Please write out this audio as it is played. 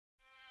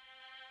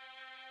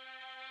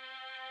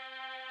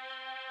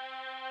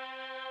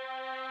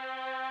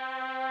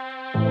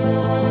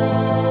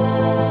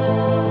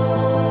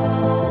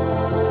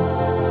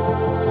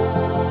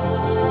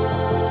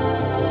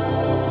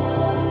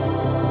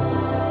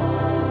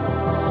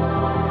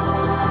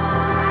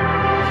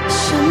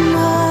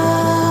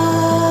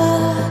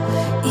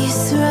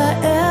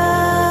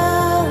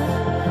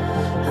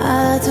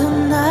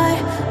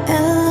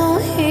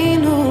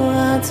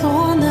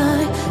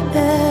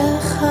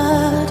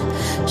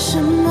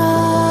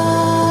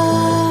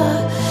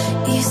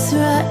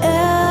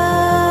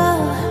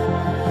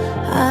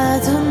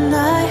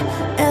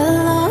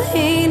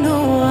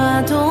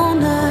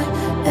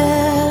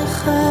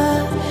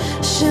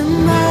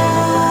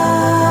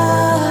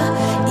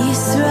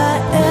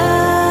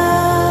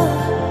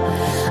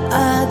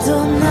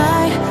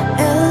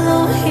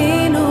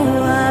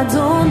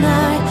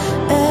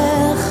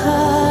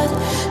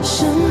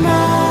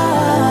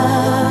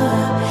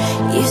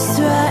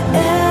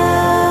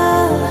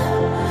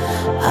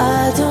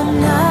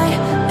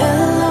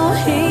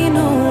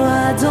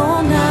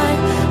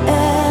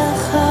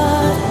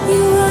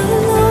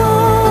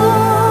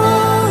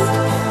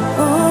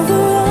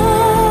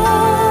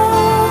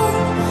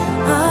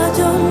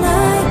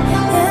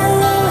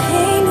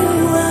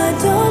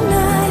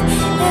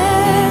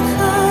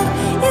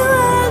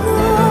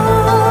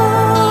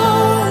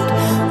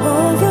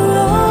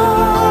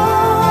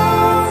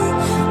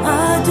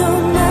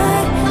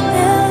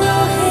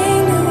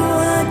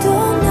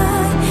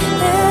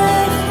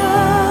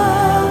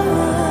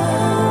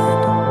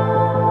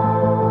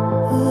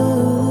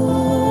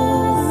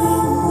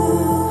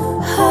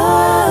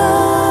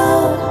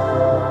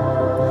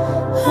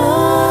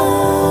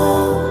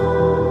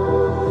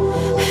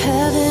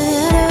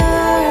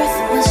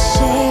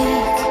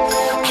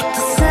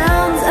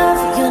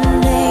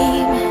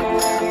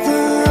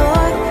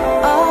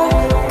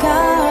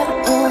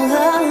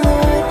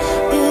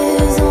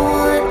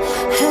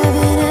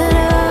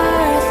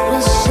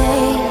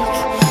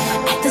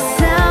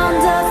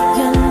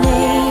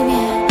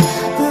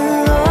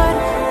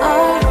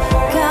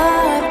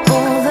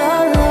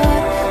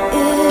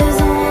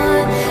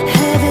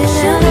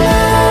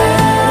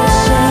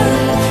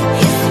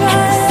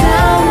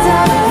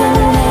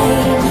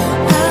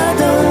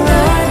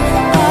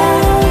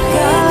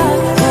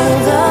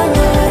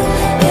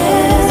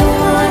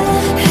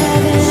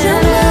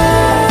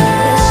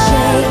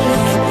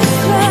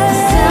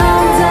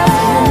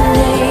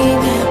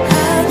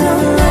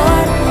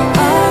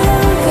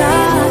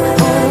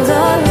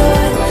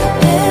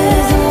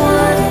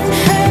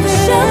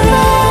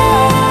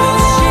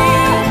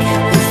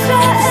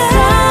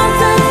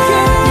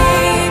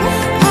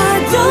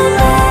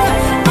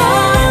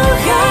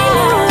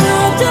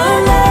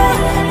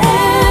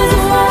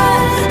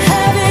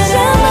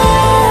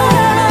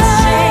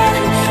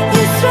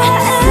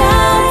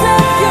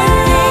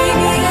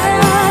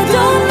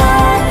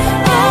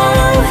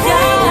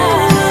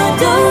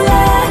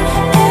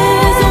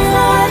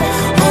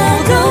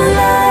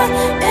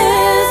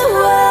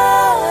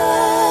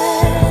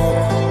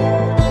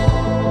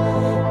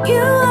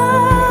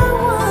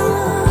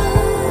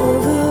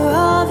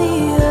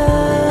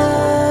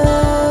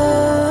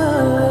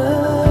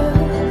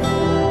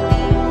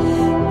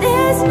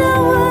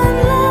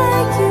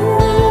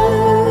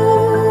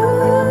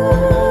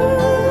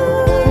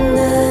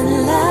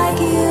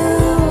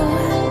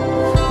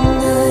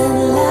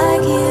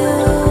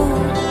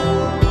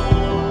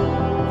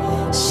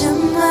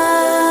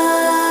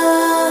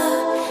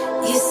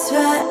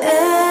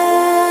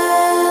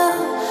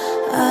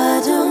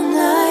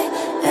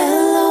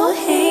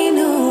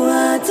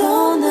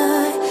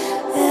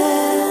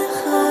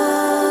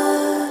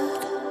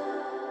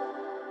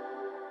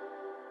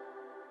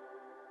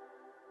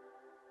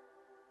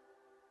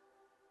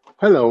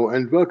Hello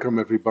and welcome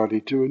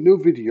everybody to a new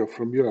video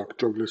from Jörg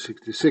Douglas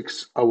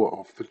 66, Hour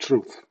of the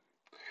Truth.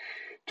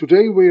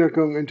 Today we are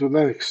going into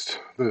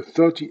the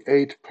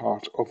 38th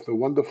part of the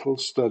wonderful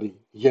study,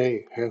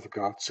 Yea, hath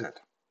God said.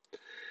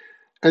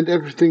 And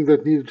everything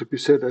that needed to be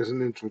said as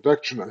an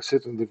introduction I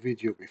said in the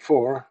video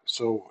before,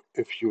 so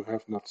if you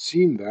have not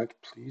seen that,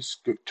 please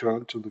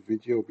turn to the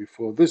video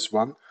before this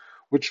one,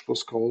 which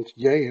was called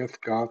Yea, hath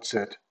God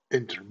said,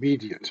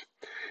 Intermediate.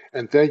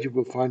 And there you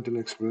will find an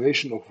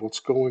explanation of what's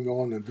going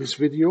on in this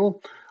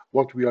video,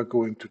 what we are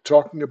going to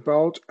talking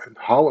about, and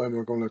how am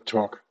I going to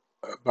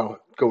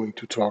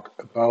talk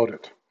about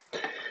it.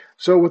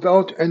 So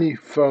without any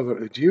further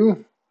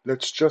ado,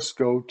 let's just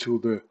go to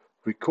the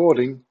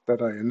recording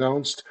that I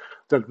announced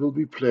that will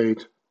be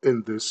played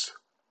in this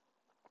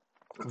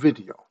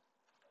video.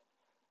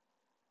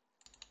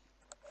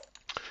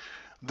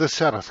 The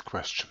Sabbath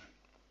Question.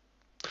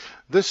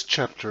 This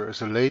chapter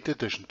is a late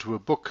addition to a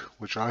book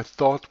which I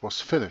thought was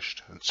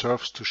finished and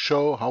serves to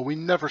show how we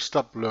never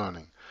stop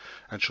learning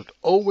and should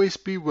always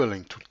be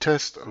willing to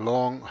test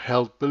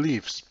long-held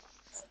beliefs,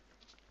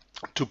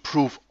 to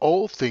prove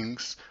all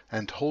things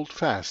and hold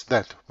fast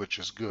that which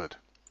is good.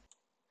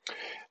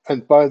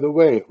 And by the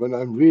way, when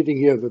I'm reading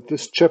here that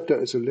this chapter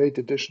is a late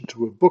addition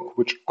to a book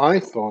which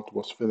I thought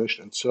was finished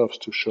and serves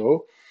to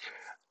show,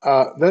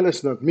 that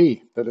is not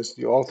me, that is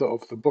the author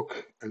of the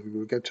book, and we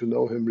will get to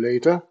know him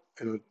later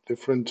in a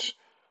different,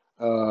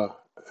 on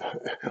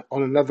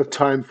another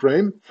time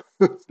frame,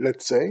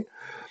 let's say,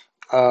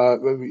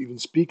 when we even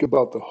speak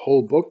about the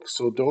whole book.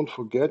 So don't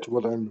forget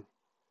what I'm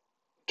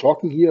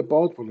talking here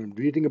about, what I'm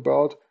reading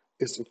about,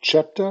 is a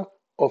chapter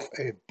of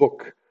a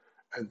book,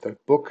 and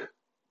that book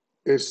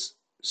is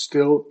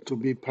still to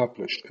be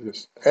published. It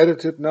is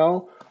edited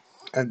now,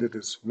 and it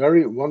is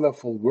very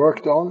wonderful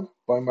worked on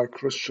by my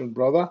Christian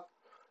brother.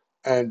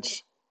 And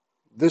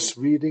this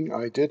reading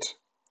I did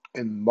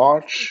in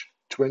March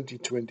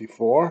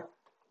 2024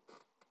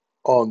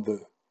 on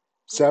the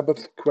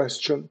Sabbath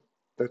question.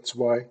 That's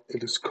why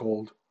it is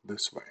called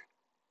this way.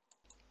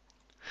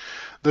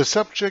 The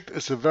subject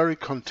is a very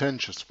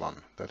contentious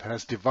one that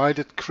has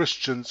divided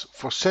Christians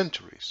for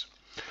centuries.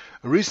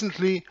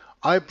 Recently,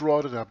 I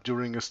brought it up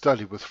during a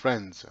study with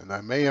friends, and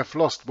I may have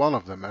lost one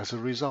of them as a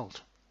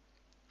result.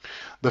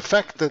 The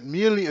fact that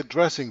merely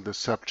addressing the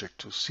subject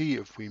to see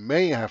if we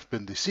may have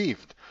been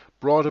deceived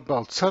brought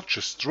about such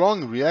a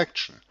strong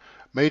reaction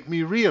made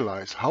me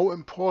realize how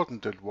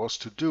important it was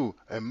to do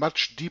a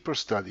much deeper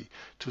study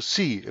to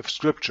see if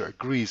Scripture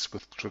agrees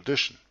with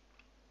tradition.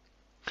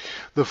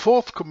 The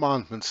fourth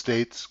commandment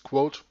states,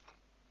 quote,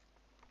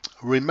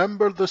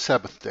 "Remember the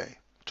Sabbath day,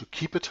 to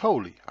keep it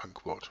holy,"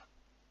 unquote.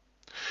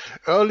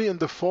 Early in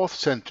the 4th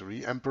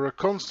century, Emperor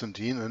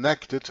Constantine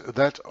enacted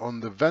that on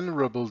the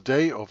venerable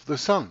day of the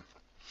sun,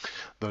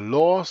 the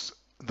law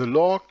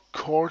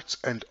courts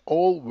and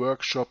all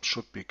workshops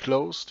should be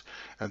closed,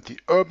 and the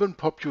urban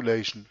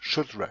population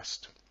should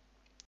rest.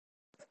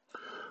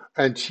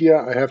 And here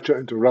I have to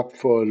interrupt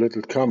for a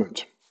little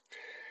comment.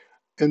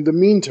 In the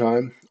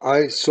meantime,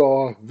 I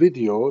saw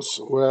videos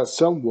where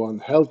someone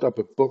held up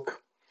a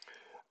book,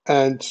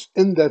 and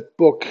in that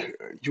book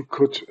you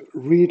could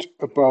read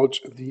about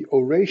the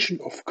Oration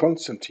of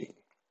Constantine.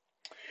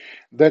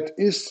 That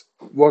is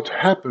what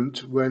happened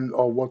when,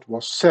 or what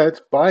was said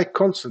by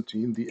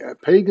Constantine, the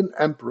pagan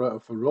emperor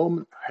of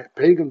the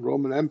pagan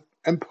Roman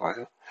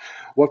Empire,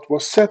 what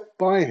was said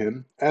by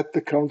him at the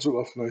Council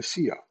of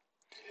Nicaea.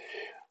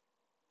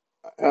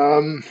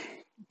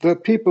 The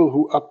people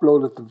who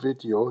uploaded the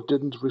video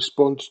didn't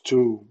respond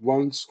to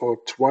once or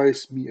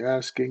twice me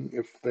asking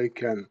if they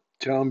can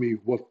tell me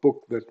what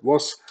book that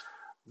was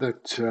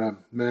that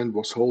man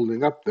was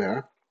holding up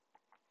there.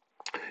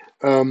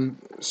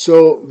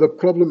 So the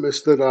problem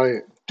is that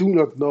I do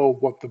not know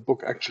what the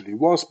book actually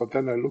was, but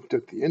then I looked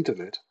at the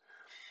internet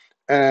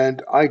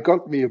and I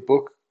got me a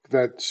book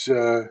that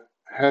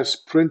has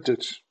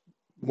printed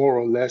more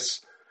or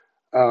less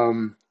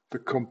the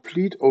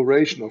complete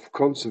oration of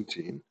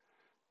Constantine.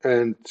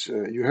 And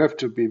you have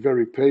to be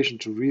very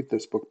patient to read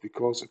this book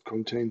because it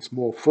contains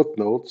more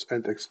footnotes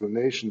and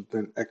explanation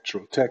than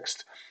actual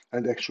text.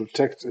 And actual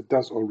text it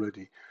does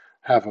already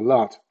have a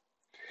lot.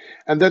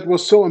 And that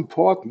was so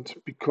important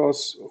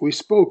because we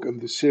spoke in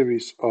the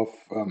series of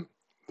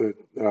in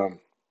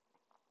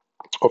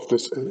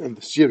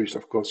the series,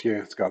 of course,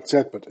 yeah, as God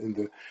said, but in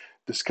the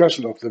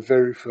discussion of the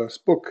very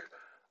first book,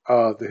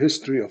 The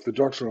History of the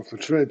Doctrine of the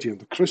Trinity and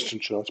the Christian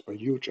Church by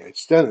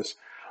YHWH Dennis,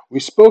 we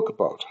spoke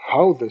about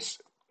how this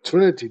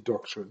Trinity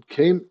doctrine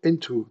came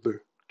into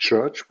the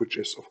church, which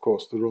is, of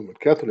course, the Roman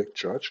Catholic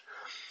Church,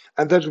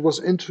 and that it was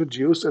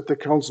introduced at the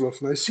Council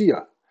of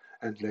Nicaea,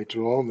 and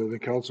later on in the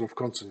Council of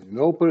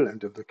Constantinople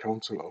and in the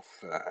Council of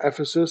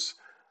Ephesus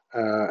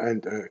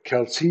and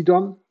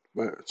Chalcedon,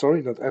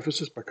 sorry, not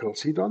Ephesus, but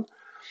Chalcedon,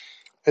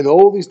 and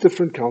all these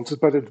different councils,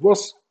 but it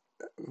was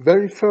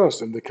very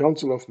first in the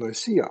Council of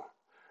Nicaea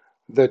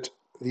that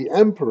the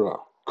Emperor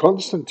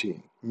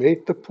Constantine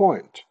made the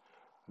point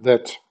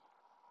that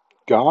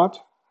God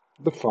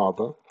the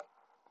Father,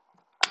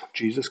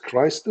 Jesus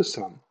Christ the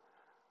Son,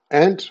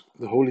 and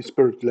the Holy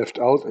Spirit left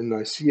out in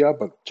Nicaea,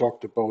 but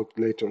talked about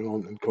later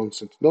on in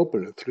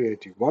Constantinople in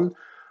 381,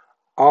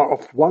 are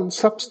of one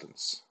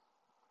substance,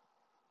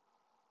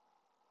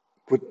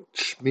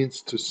 which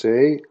means to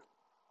say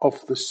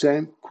of the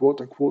same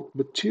quote-unquote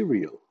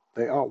material.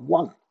 They are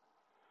one.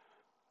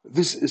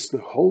 This is the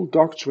whole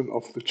doctrine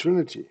of the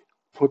Trinity,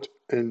 put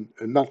in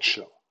a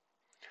nutshell.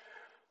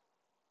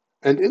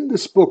 And in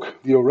this book,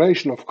 the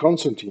Oration of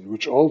Constantine,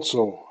 which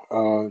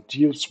also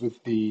deals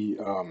with the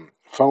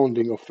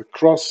founding of the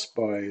cross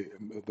by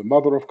the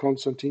mother of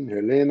Constantine,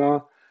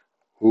 Helena,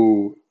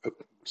 who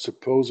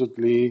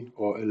supposedly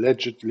or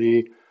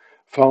allegedly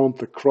found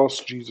the cross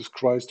Jesus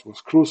Christ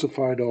was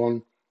crucified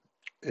on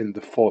in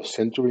the 4th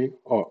century,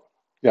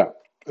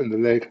 in the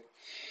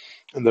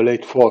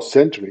late 4th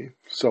century.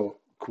 So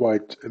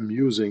quite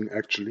amusing,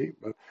 actually.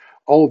 But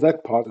all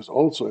that part is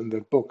also in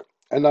that book.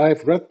 And I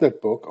have read that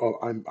book,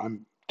 or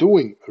I'm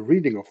doing a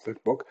reading of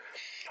that book.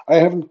 I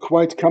haven't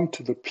quite come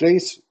to the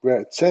place where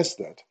it says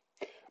that,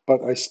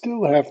 but I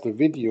still have the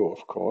video,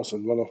 of course,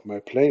 in one of my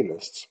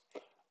playlists,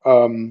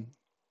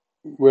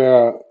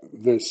 where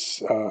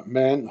this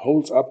man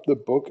holds up the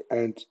book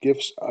and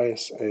gives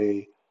us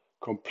a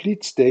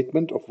complete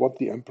statement of what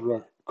the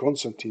Emperor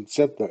Constantine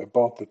said there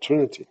about the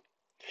Trinity.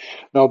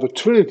 Now, the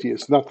Trinity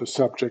is not the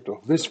subject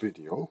of this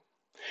video.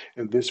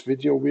 In this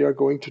video, we are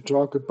going to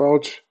talk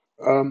about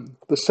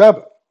the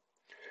Sabbath.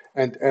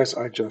 And as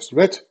I just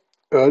read,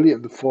 early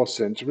in the 4th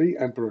century,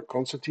 Emperor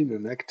Constantine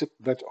enacted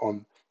that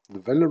on the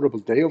venerable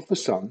day of the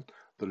sun,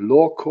 the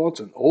law courts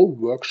and all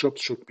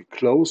workshops should be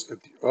closed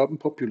and the urban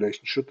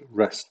population should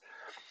rest.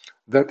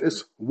 That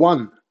is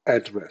one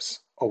address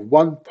of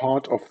one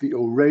part of the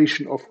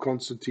Oration of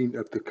Constantine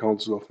at the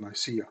Council of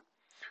Nicaea.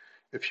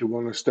 If you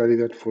want to study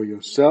that for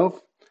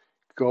yourself,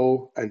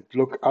 go and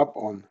look up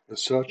on a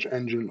search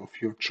engine of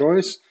your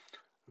choice,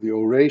 the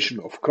Oration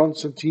of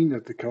Constantine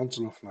at the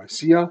Council of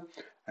Nicaea,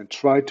 and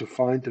try to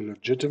find a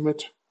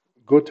legitimate,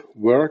 good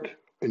work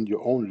in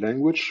your own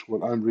language.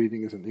 What I'm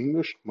reading is in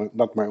English,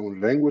 not my own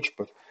language,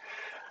 but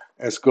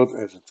as good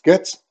as it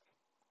gets.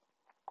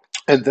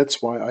 And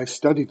that's why I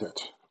studied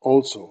that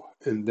also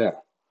in there.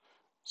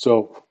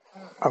 So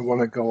I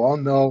want to go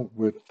on now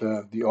with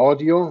the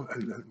audio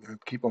and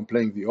keep on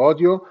playing the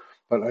audio,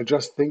 but I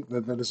just think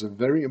that that is a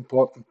very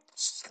important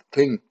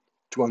thing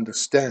to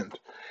understand.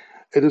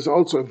 It is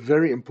also a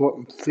very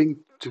important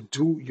thing to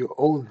do your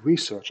own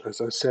research, as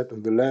I said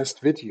in the last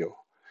video.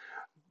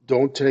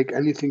 Don't take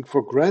anything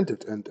for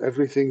granted, and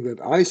everything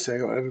that I say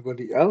or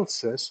everybody else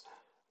says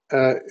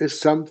is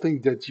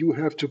something that you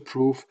have to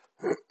prove,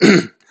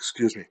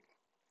 excuse me,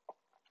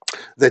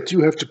 that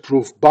you have to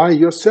prove by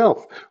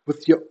yourself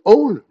with your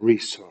own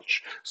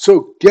research.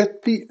 So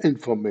get the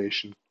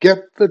information,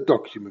 get the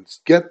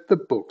documents, get the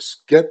books,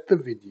 get the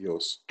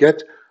videos,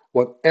 get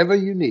whatever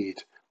you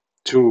need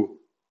to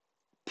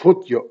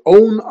put your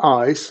own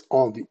eyes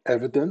on the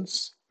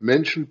evidence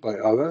mentioned by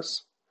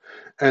others,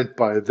 and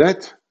by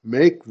that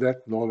make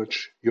that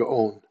knowledge your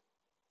own.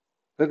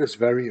 That is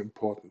very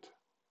important,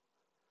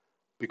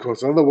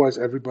 because otherwise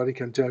everybody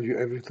can tell you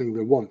everything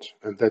they want,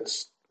 and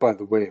that's, by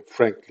the way,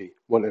 frankly,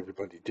 what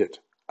everybody did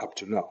up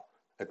to now,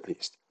 at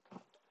least.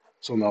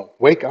 So now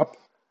wake up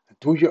and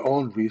do your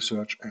own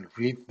research and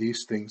read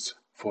these things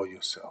for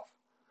yourself.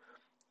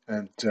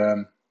 And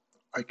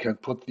I can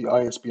put the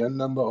ISBN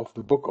number of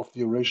the book of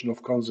the Oration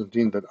of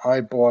Constantine that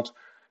I bought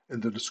in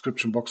the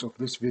description box of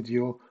this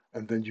video,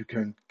 and then you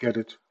can get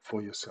it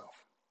for yourself.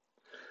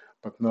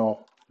 But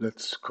now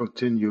let's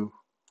continue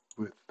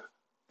with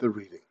the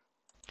reading.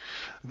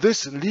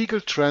 This legal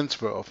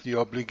transfer of the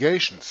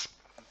obligations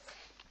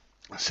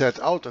set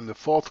out in the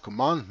 4th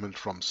commandment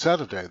from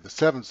Saturday, the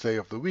 7th day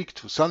of the week,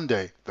 to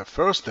Sunday, the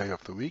 1st day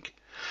of the week,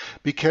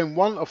 became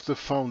one of the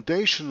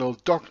foundational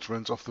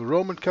doctrines of the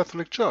Roman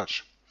Catholic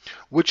Church,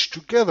 which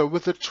together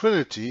with the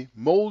Trinity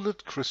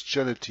molded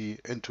Christianity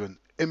into an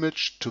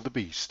image to the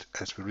beast,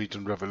 as we read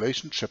in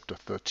Revelation chapter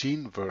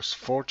 13, verse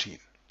 14.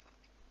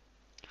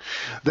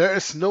 There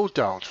is no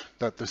doubt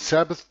that the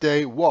Sabbath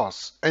day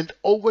was and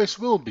always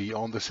will be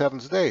on the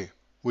 7th day,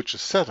 which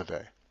is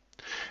Saturday.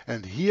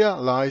 And here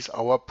lies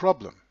our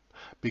problem,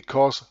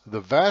 because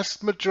the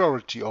vast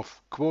majority of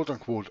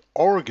quote-unquote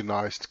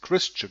organized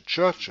Christian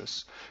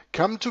churches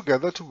come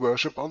together to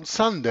worship on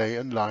Sunday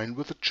in line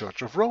with the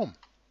Church of Rome.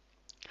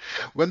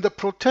 When the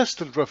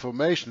Protestant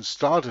Reformation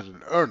started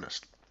in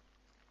earnest,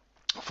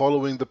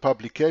 following the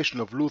publication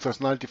of Luther's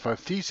 95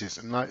 Theses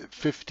in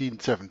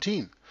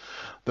 1517,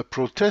 the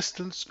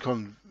Protestants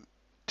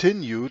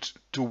continued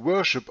to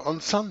worship on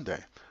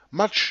Sunday,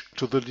 much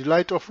to the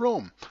delight of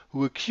Rome,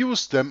 who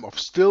accused them of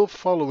still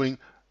following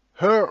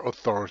her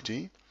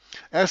authority,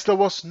 as there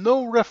was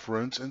no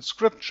reference in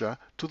Scripture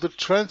to the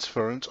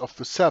transference of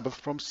the Sabbath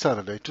from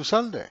Saturday to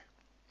Sunday.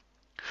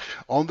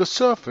 On the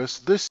surface,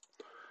 this,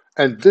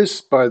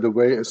 by the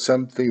way, is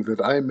something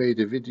that I made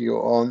a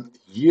video on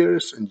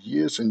years and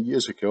years and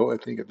years ago. I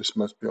think this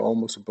must be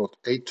almost about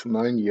 8 to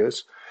 9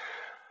 years.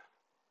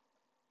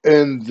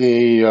 In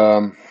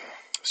the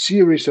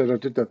series that I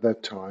did at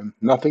that time,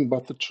 Nothing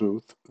But the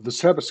Truth, the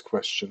Sabbath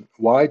Question,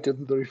 why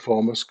didn't the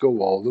Reformers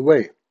go all the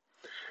way?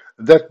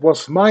 That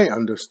was my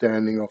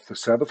understanding of the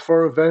Sabbath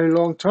for a very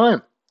long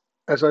time.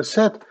 As I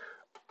said,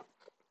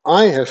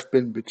 I have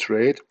been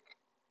betrayed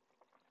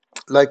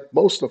like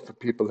most of the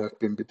people have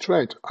been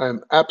betrayed. I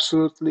am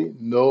absolutely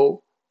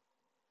no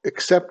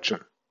exception.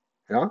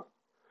 Yeah.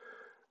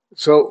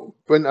 So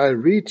when I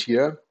read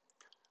here,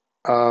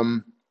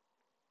 um,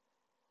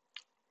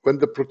 when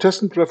the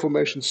Protestant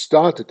Reformation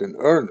started in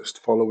earnest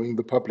following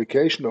the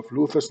publication of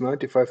Luther's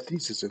 95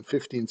 Theses in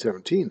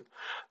 1517,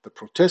 the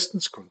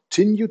Protestants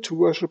continued to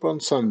worship on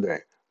Sunday,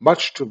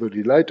 much to the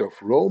delight of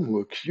Rome, who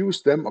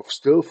accused them of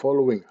still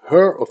following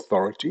her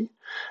authority,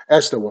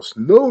 as there was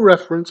no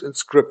reference in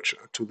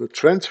Scripture to the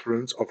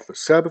transference of the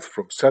Sabbath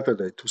from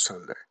Saturday to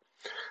Sunday.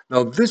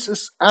 Now, this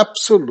is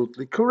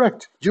absolutely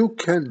correct. You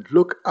can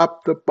look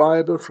up the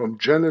Bible from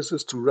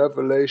Genesis to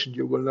Revelation.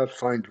 You will not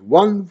find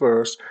one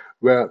verse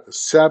where the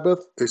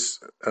Sabbath is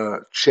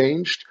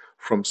changed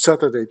from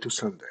Saturday to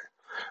Sunday.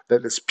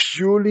 That is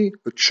purely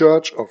the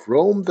Church of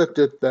Rome that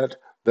did that.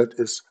 That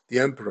is the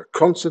Emperor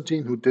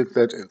Constantine who did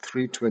that in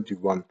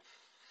 321,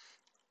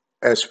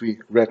 as we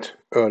read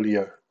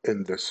earlier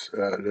in this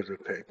little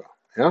paper.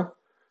 Yeah,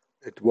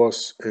 it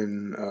was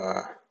in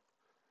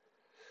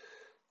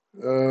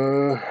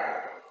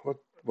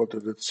what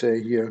did it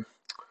say here?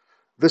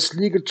 This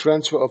legal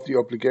transfer of the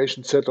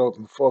obligation set out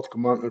in the fourth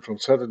commandment from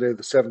Saturday,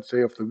 the seventh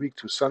day of the week,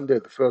 to Sunday,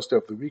 the first day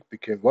of the week,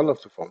 became one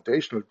of the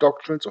foundational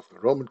doctrines of the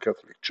Roman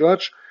Catholic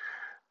Church.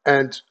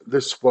 And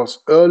this was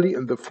early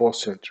in the 4th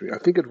century. I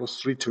think it was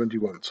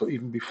 321, so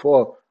even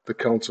before the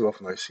Council of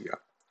Nicaea,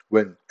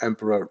 when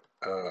Emperor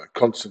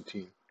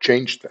Constantine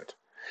changed that.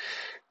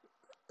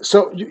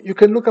 So you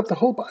can look up the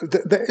whole Bible.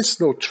 There is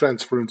no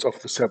transference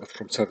of the Sabbath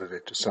from Saturday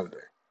to Sunday.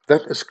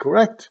 That is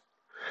correct.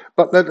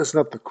 But that is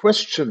not the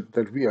question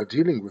that we are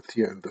dealing with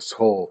here in this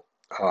whole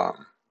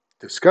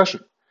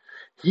discussion.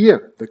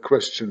 Here, the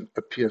question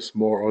appears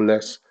more or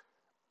less,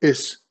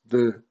 is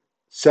the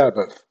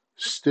Sabbath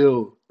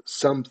still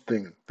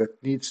something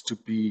that needs to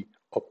be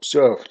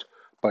observed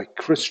by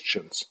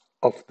Christians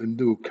of the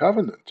New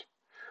Covenant?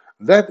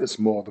 That is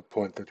more the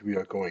point that we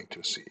are going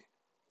to see.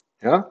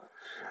 Yeah?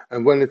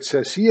 And when it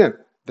says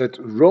here that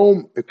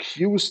Rome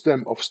accused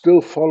them of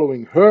still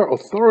following her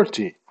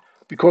authority,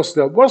 because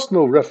there was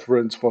no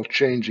reference for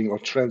changing or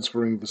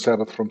transferring the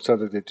Sabbath from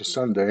Saturday to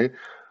Sunday,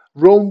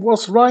 Rome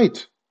was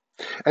right.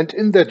 And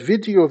in that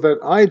video that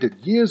I did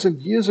years and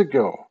years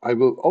ago, I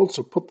will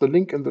also put the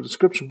link in the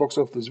description box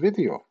of this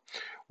video,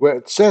 where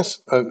it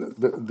says,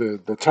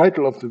 the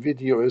title of the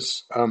video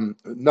is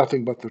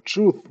Nothing But the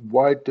Truth.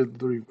 Why did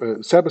the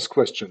Sabbath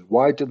Question,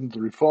 why didn't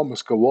the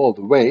Reformers go all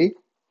the way?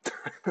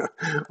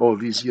 All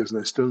these years, and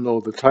I still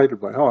know the title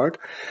by heart.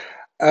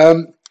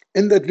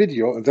 In that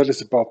video, and that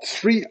is about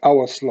 3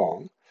 hours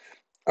long,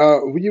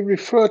 we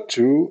refer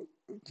to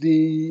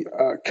the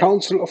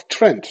Council of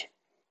Trent.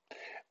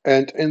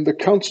 And in the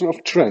Council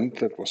of Trent,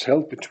 that was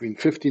held between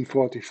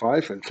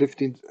 1545 and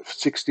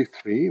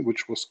 1563,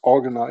 which was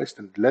organized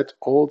and led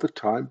all the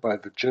time by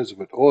the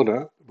Jesuit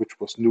order, which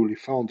was newly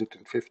founded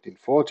in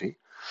 1540,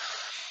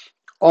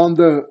 on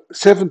the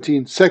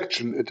 17th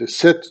section, it is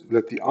said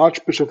that the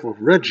Archbishop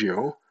of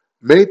Reggio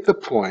made the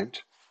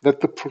point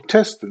that the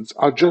Protestants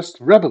are just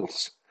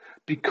rebels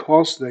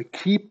because they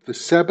keep the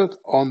Sabbath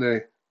on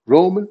a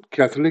Roman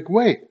Catholic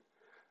way.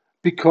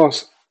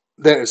 Because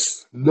there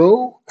is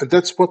no, and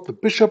that's what the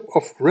Bishop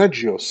of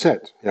Reggio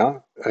said, yeah,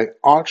 an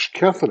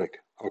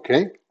arch-Catholic,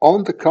 okay,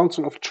 on the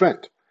Council of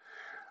Trent.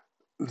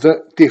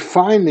 The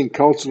defining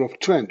Council of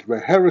Trent, where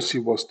heresy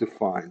was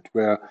defined,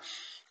 where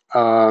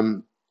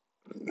the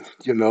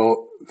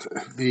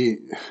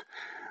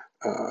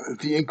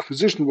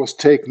Inquisition was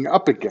taken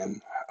up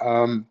again.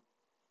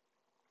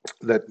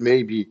 That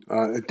maybe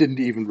it didn't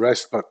even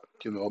rest, but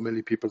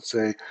many people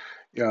say,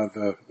 yeah,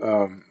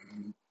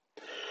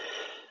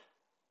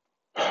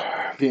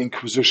 the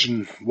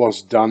Inquisition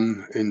was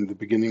done in the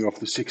beginning of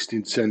the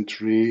 16th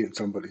century, and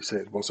somebody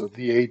said it was of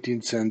the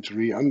 18th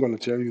century. I'm going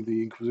to tell you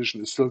the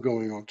Inquisition is still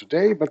going on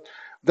today, but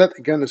that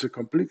again is a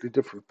completely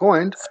different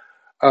point.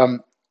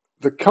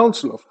 The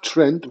Council of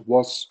Trent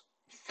was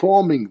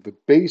forming the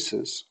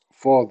basis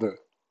for the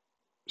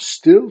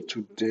still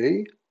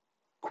today,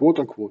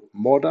 quote-unquote,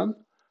 modern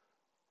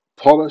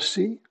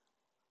policy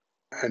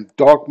and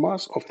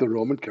dogmas of the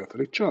Roman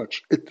Catholic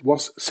Church. It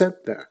was said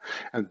there.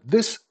 And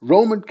this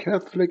Roman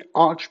Catholic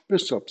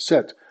Archbishop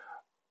said,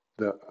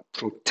 the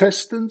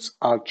Protestants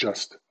are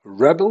just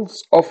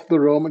rebels of the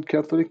Roman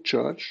Catholic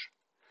Church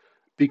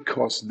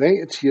because they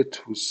adhere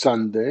to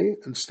Sunday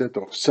instead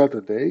of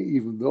Saturday,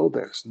 even though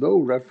there's no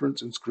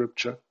reference in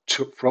Scripture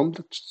from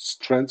the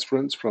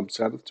transference from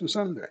Sabbath to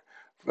Sunday,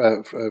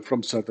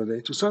 from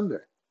Saturday to Sunday.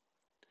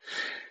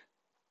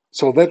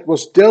 So that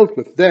was dealt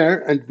with there,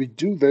 and we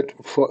do that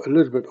for a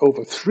little bit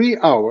over 3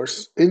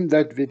 hours in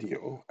that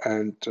video,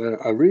 and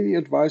I really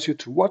advise you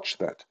to watch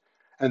that.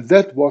 And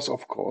that was,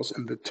 of course,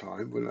 in the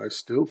time when I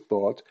still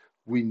thought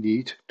we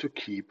need to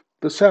keep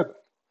the Sabbath.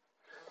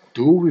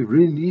 Do we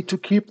really need to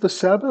keep the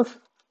Sabbath?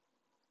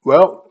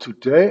 Well,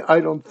 today I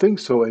don't think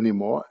so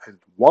anymore. And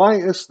why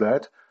is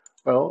that?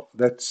 Well,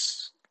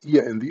 that's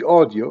here in the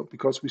audio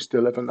because we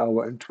still have an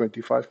hour and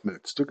 25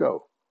 minutes to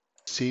go.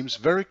 Seems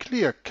very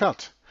clear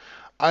cut.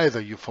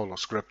 Either you follow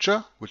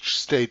Scripture, which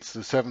states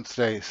the seventh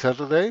day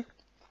Saturday,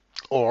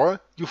 or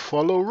you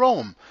follow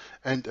Rome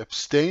and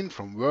abstain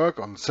from work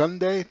on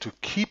Sunday to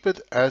keep it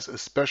as a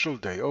special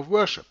day of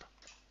worship.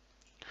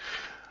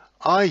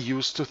 I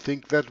used to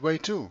think that way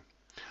too,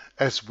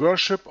 as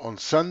worship on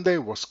Sunday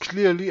was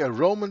clearly a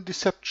Roman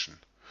deception,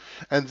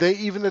 and they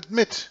even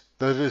admit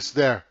that it is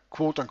their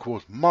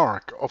quote-unquote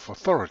mark of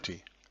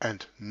authority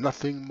and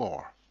nothing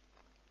more.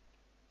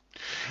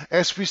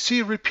 As we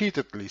see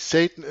repeatedly,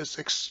 Satan is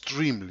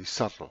extremely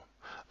subtle,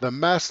 the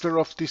master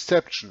of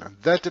deception, and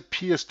that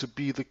appears to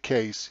be the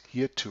case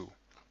here too.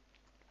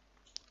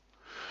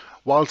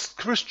 Whilst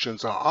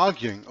Christians are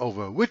arguing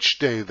over which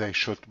day they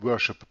should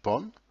worship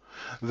upon,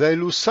 they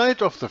lose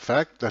sight of the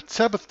fact that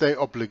Sabbath day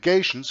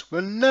obligations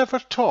were never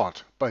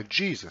taught by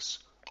Jesus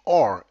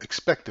or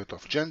expected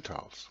of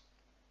Gentiles.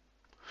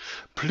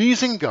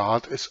 Pleasing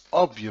God is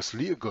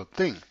obviously a good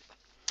thing,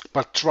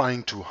 but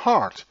trying too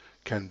hard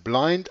can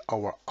blind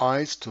our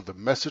eyes to the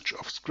message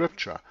of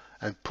Scripture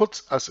and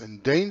puts us in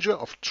danger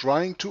of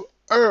trying to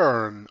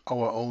earn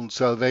our own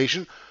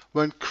salvation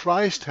when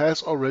Christ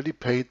has already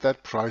paid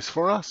that price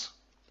for us.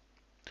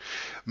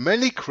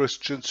 Many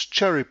Christians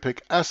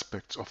cherry-pick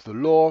aspects of the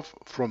law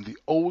from the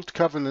Old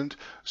Covenant,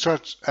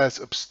 such as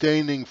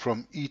abstaining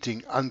from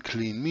eating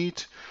unclean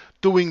meat,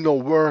 doing no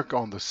work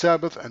on the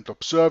Sabbath, and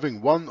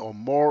observing one or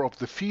more of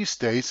the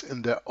feast days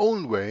in their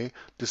own way,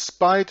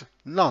 despite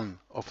none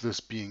of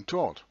this being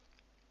taught.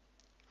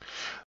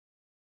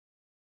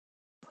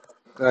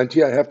 And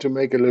here I have to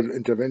make a little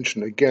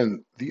intervention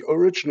again. The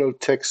original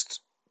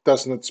text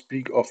does not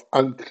speak of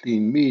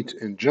unclean meat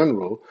in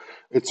general,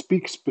 it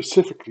speaks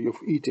specifically of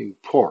eating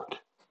pork.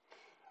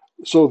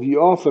 So the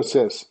author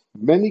says,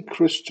 many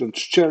Christians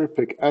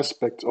cherry-pick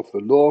aspects of the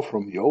law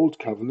from the Old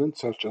Covenant,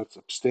 such as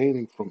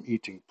abstaining from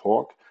eating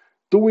pork,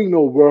 doing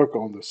no work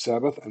on the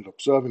Sabbath, and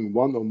observing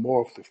one or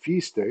more of the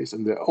feast days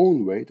in their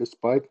own way,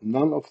 despite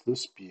none of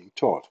this being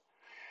taught.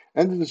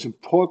 And it is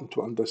important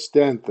to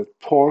understand that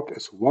pork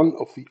is one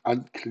of the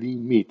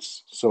unclean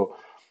meats. So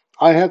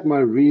I had my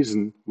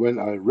reason when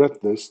I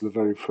read this the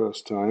very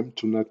first time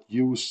to not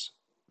use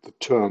the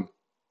term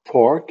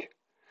pork,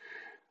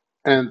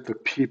 and the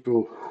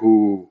people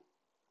who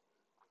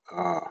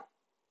are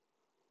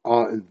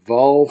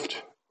involved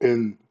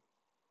in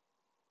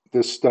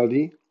this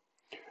study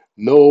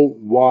know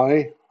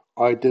why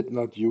I did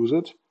not use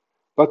it.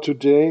 But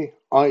today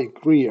I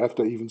agree,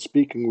 after even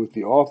speaking with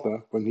the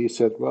author, when he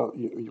said, well,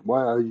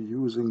 why are you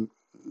using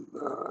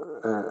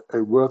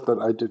a word that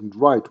I didn't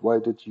write? Why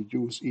did you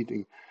use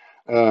eating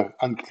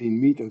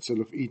unclean meat instead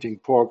of eating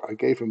pork? I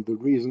gave him the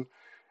reason,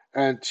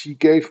 and he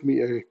gave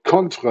me a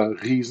contra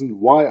reason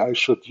why I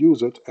should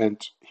use it,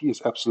 and he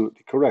is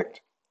absolutely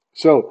correct.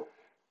 So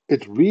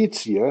it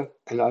reads here,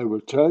 and I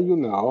will tell you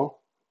now,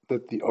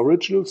 that the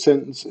original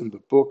sentence in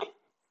the book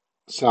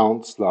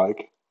sounds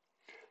like,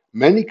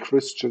 many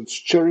Christians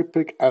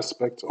cherry-pick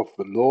aspects of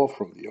the law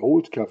from the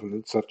Old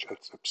Covenant, such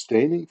as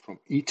abstaining from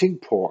eating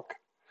pork,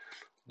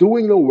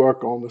 doing no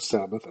work on the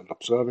Sabbath, and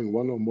observing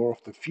one or more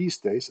of the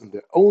feast days in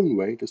their own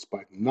way,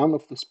 despite none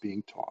of this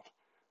being taught.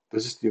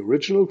 This is the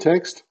original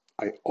text.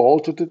 I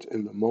altered it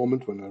in the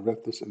moment when I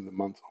read this in the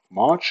month of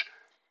March,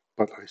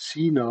 but I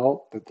see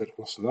now that that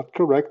was not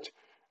correct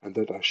and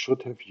that I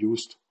should have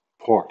used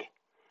pork.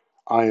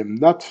 I am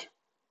not.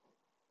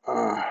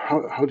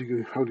 How do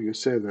you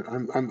say that?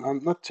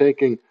 I'm not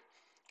taking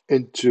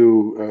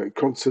into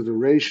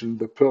consideration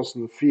the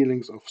personal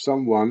feelings of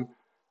someone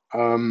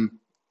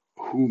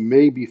who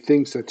maybe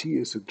thinks that he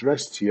is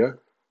addressed here,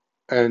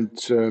 and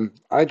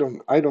I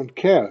don't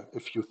care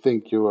if you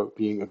think you are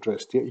being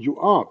addressed here. You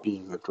are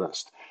being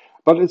addressed,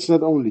 but it's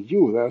not only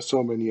you. There are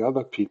so many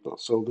other people.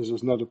 So this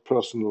is not a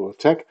personal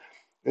attack.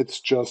 It's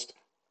just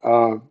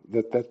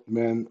that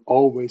man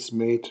always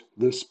made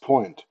this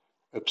point: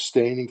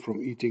 abstaining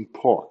from eating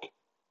pork,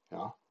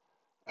 yeah,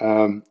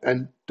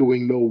 and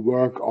doing no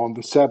work on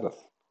the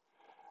Sabbath,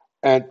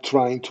 and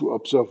trying to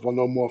observe one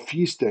or more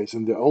feast days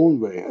in their own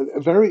way.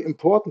 Very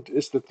important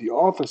is that the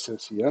author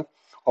says here,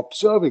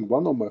 observing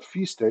one or more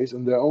feast days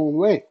in their own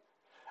way.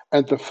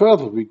 And the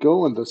further we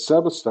go in the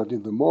Sabbath study,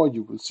 the more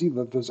you will see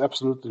that this is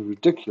absolutely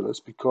ridiculous,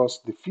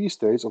 because the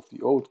feast days of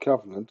the Old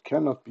Covenant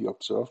cannot be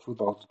observed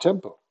without a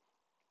temple.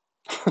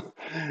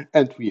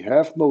 And we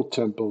have no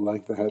temple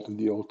like they had in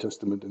the Old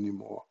Testament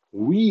anymore.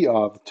 We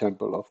are the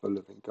temple of the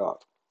living God.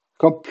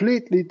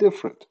 Completely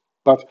different.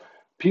 But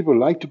people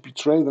like to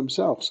betray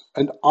themselves.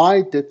 And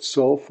I did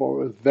so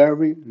for a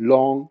very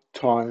long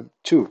time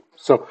too.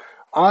 So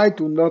I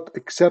do not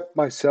accept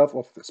myself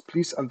of this.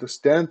 Please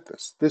understand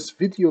this. This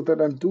video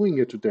that I'm doing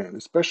here today, and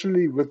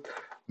especially with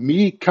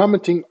me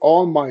commenting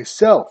on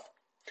myself,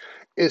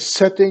 is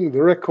setting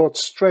the record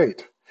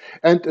straight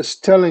and is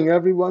telling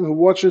everyone who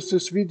watches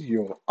this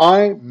video,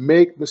 I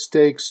make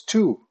mistakes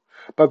too.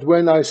 But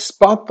when I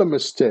spot the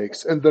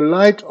mistakes in the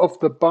light of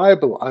the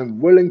Bible, I'm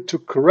willing to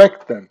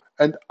correct them.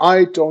 And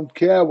I don't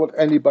care what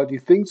anybody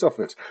thinks of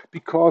it,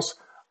 because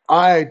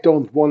I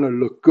don't want to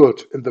look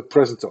good in the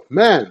presence of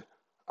man.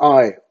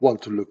 I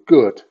want to look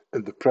good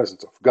in the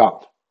presence of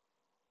God.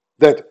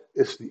 That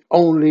is the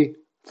only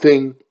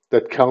thing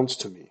that counts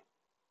to me.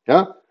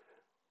 Yeah?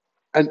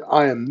 And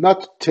I am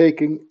not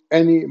taking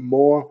any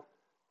more,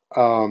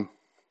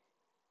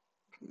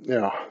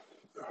 yeah.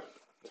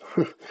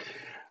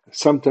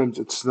 Sometimes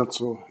it's not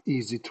so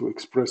easy to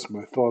express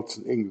my thoughts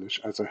in English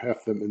as I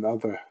have them in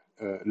other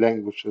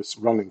languages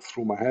running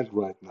through my head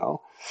right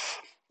now.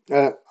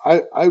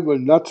 I will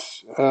not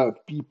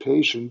be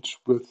patient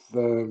with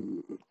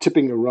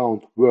tipping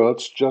around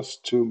words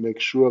just to make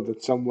sure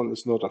that someone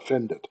is not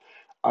offended.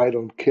 I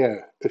don't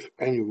care if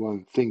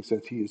anyone thinks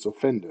that he is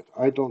offended.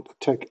 I don't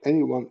attack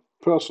anyone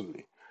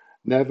personally.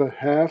 Never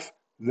have,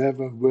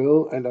 never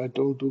will, and I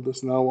don't do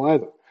this now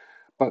either.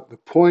 But the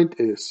point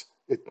is,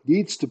 it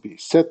needs to be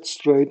set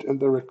straight in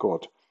the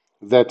record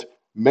that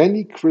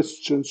many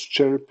Christians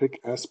cherry-pick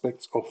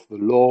aspects of the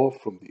law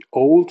from the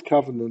Old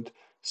Covenant,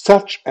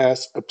 such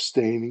as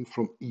abstaining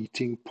from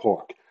eating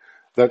pork.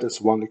 That is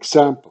one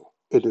example.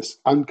 It is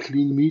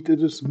unclean meat.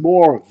 It is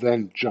more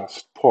than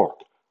just pork.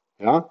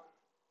 Yeah?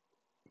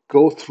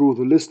 Go through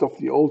the list of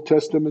the Old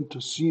Testament to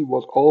see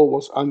what all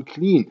was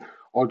unclean,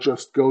 or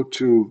just go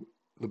to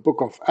the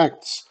book of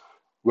Acts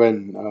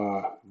when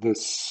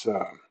this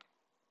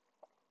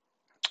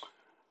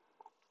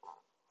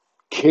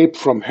cape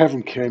from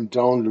heaven came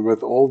down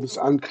with all these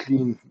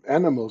unclean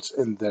animals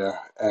in there,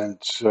 and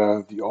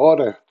the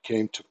order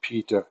came to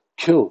Peter,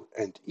 kill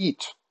and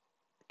eat.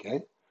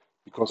 Okay,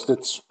 because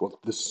that's what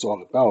this is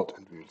all about,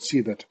 and we will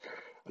see that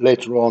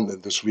later on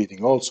in this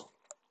reading also.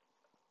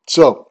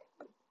 So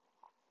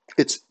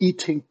it's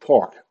eating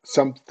pork,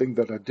 something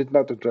that I did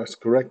not address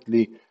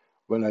correctly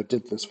when I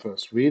did this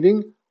first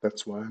reading.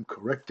 That's why I'm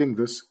correcting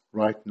this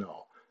right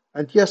now.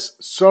 And yes,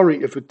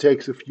 sorry if it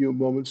takes a few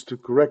moments to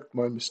correct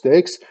my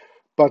mistakes,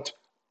 but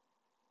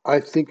I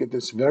think it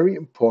is very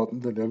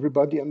important that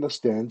everybody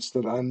understands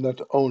that I'm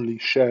not only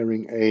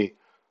sharing a,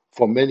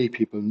 for many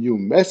people, new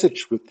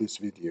message with this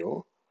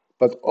video,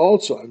 but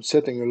also I'm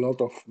setting a lot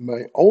of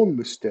my own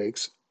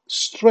mistakes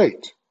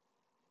straight.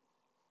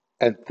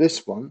 And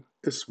this one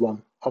is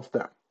one of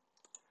them.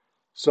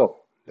 So,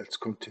 let's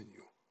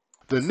continue.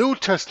 The New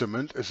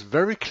Testament is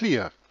very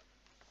clear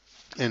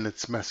in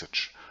its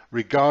message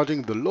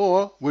regarding the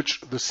law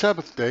which the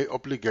Sabbath day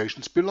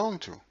obligations belong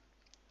to.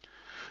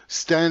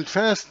 Stand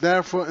fast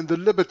therefore in the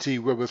liberty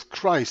wherewith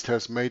Christ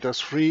has made us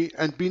free,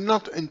 and be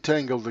not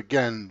entangled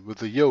again with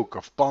the yoke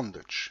of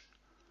bondage.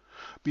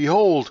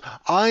 Behold,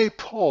 I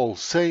Paul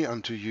say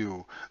unto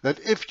you, that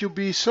if you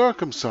be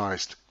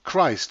circumcised,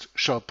 Christ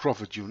shall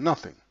profit you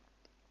nothing.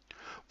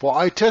 For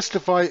I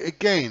testify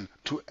again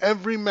to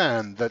every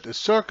man that is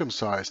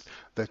circumcised,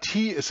 that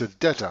he is a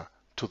debtor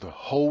to the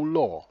whole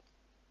law.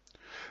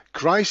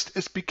 Christ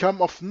is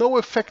become of no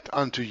effect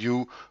unto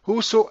you,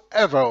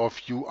 whosoever of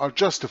you are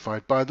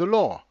justified by the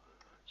law.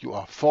 You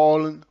are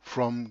fallen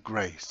from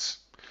grace.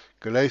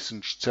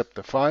 Galatians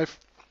chapter 5,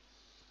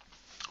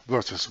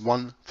 verses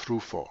 1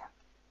 through 4.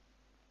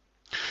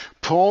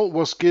 Paul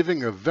was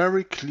giving a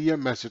very clear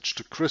message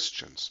to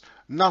Christians,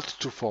 not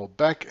to fall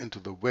back into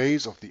the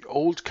ways of the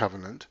old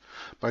covenant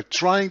by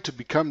trying to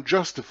become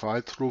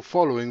justified through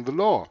following the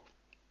law,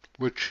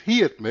 which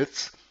he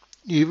admits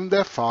even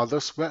their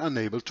fathers were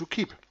unable to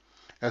keep,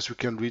 as we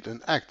can read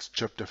in Acts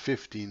chapter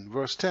 15,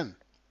 verse 10.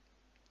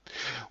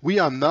 We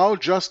are now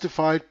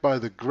justified by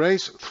the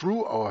grace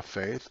through our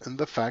faith in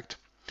the fact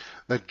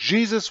that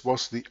Jesus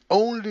was the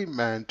only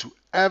man to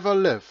ever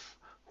live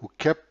who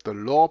kept the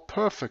law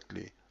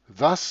perfectly,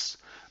 thus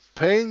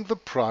paying the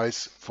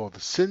price for the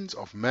sins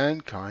of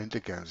mankind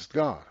against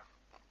God.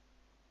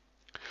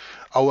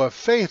 Our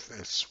faith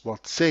is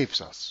what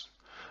saves us,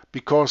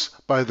 because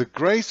by the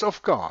grace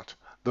of God,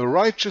 the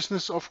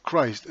righteousness of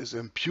Christ is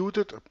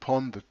imputed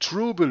upon the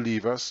true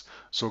believers,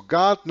 so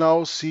God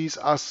now sees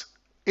us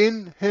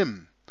in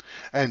Him,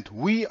 and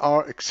we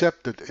are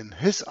accepted in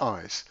His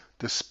eyes,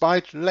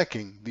 despite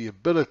lacking the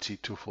ability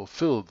to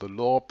fulfill the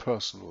law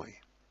personally.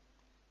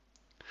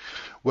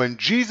 When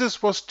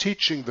Jesus was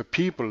teaching the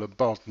people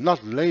about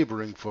not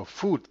laboring for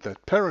food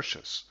that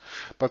perishes,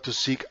 but to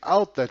seek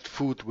out that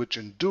food which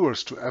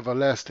endures to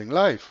everlasting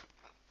life,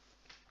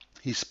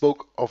 he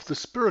spoke of the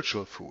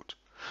spiritual food,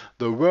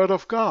 the Word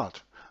of God,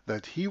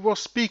 that he was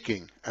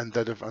speaking, and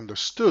that if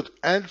understood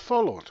and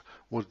followed,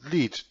 would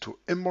lead to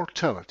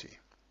immortality.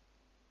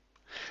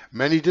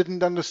 Many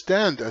didn't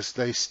understand, as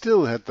they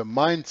still had the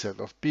mindset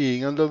of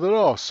being under the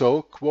law.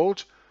 So,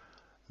 quote,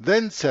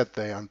 "Then said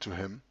they unto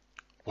him,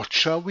 What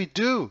shall we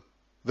do,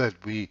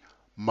 that we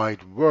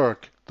might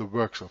work the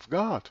works of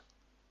God?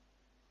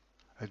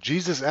 And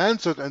Jesus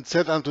answered and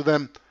said unto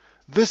them,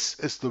 This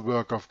is the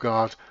work of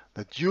God,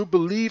 that you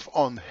believe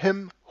on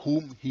him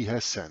whom he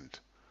has sent."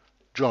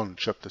 John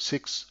chapter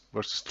 6,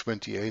 verses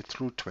 28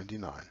 through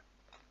 29.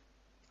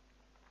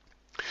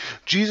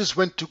 Jesus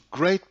went to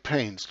great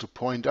pains to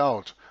point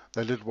out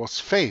that it was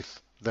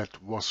faith,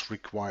 that was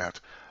required,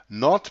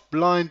 not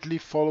blindly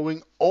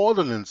following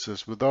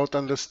ordinances without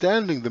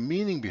understanding the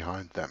meaning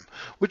behind them,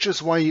 which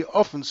is why he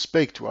often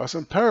spake to us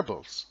in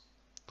parables.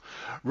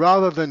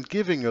 Rather than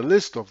giving a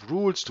list of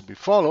rules to be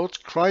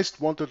followed, Christ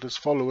wanted his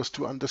followers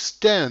to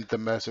understand the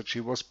message he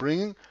was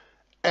bringing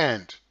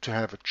and to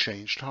have a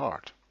changed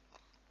heart.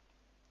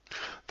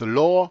 The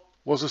law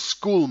was a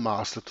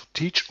schoolmaster to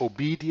teach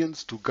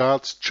obedience to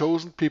God's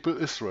chosen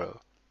people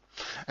Israel.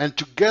 And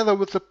together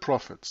with the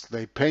prophets,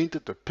 they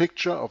painted a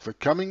picture of the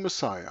coming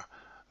Messiah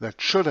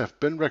that should have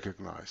been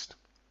recognized.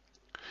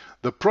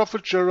 The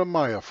prophet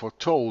Jeremiah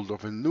foretold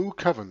of a new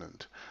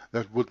covenant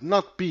that would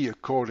not be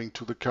according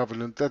to the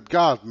covenant that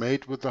God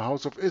made with the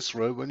house of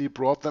Israel when he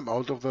brought them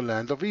out of the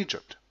land of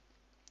Egypt.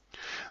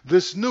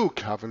 This new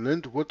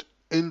covenant would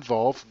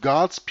involve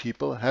God's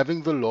people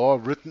having the law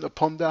written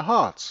upon their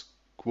hearts,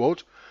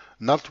 quote,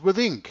 not with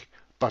ink,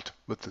 but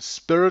with the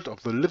Spirit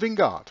of the living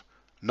God,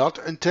 not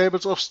in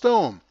tables of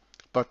stone,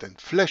 but in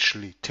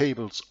fleshly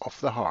tables of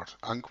the heart,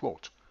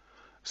 unquote.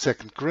 2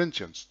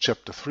 Corinthians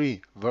chapter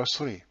 3, verse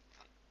 3.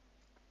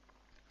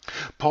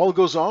 Paul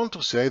goes on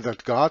to say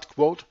that God,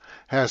 quote,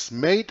 has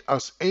made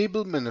us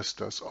able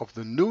ministers of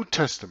the New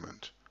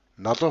Testament,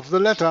 not of the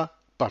letter,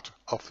 but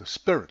of the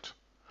Spirit.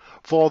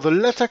 For the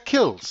letter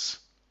kills,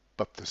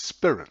 but the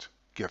Spirit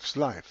gives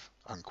life,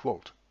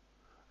 unquote.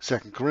 2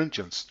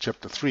 Corinthians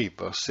chapter 3,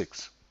 verse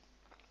 6.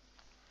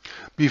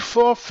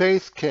 Before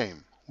faith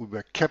came, we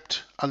were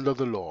kept under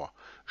the law,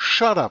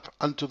 shut up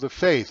unto the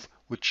faith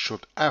which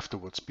should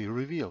afterwards be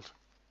revealed.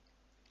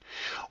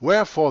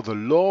 Wherefore the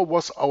law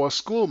was our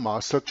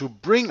schoolmaster to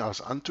bring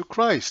us unto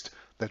Christ,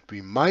 that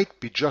we might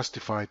be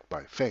justified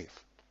by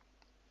faith.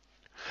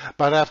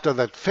 But after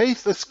that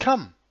faith is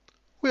come,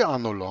 we are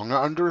no longer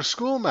under a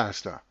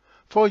schoolmaster,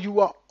 for you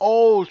are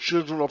all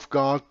children of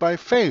God by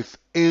faith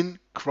in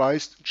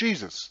Christ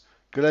Jesus.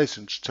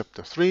 Galatians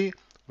chapter 3,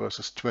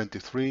 verses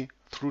 23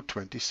 through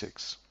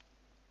 26.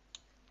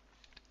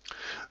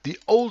 The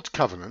Old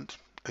Covenant,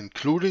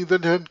 including the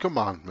Ten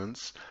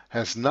Commandments,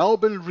 has now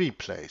been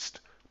replaced,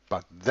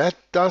 but that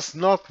does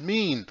not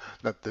mean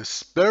that the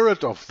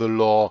spirit of the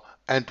law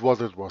and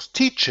what it was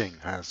teaching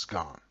has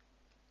gone.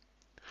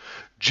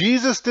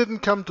 Jesus didn't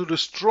come to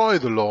destroy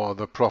the law or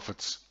the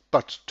prophets,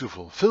 but to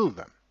fulfill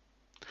them.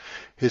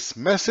 His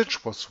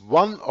message was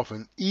one of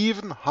an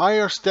even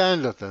higher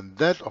standard than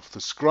that of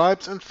the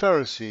scribes and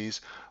Pharisees,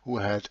 who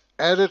had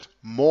added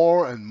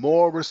more and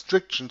more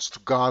restrictions to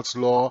God's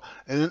law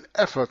in an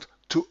effort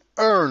to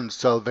earn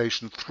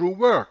salvation through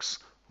works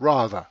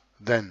rather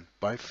than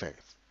by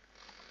faith.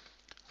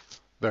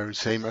 Very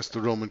same as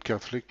the Roman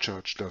Catholic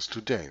Church does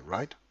today,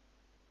 right?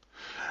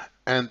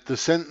 And the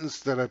sentence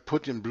that I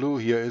put in blue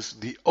here is,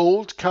 the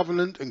Old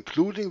Covenant,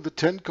 including the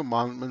Ten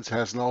Commandments,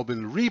 has now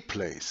been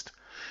replaced.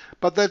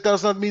 But that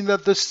does not mean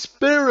that the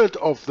spirit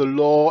of the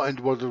law and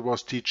what it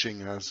was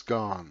teaching has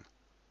gone.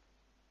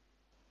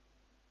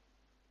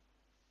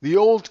 The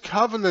Old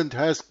Covenant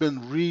has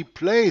been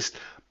replaced,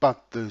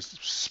 but the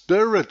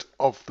spirit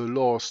of the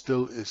law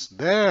still is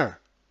there.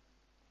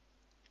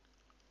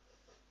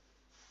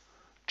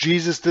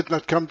 Jesus did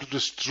not come to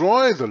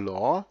destroy the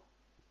law,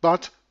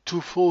 but to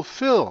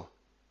fulfill.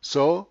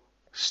 So,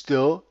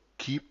 still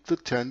keep the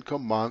Ten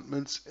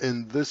Commandments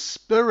in the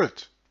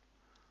spirit.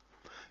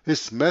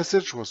 His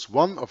message was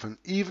one of an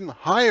even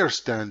higher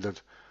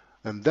standard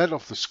than that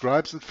of the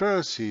scribes and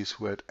Pharisees,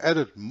 who had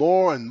added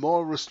more and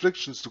more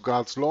restrictions to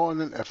God's law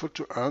in an effort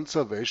to earn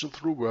salvation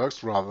through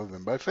works rather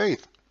than by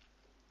faith.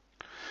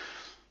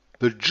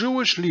 The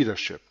Jewish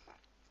leadership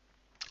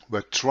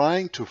were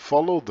trying to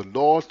follow the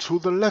law to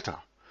the letter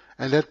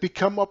and had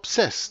become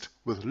obsessed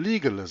with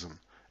legalism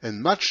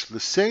in much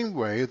the same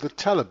way the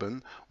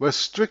Taliban were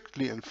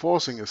strictly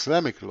enforcing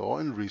Islamic law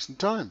in recent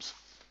times.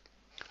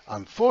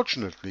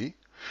 Unfortunately,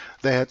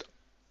 they had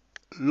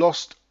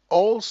lost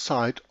all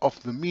sight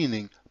of the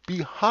meaning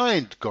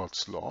behind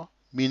God's law,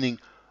 meaning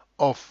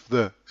of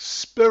the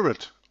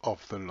spirit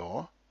of the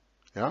law.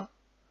 Yeah?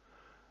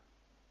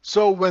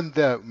 So when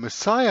their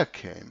Messiah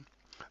came,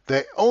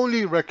 they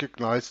only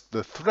recognized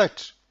the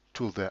threat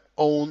to their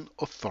own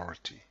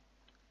authority.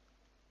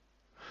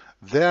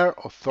 Their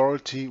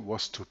authority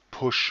was to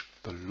push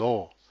the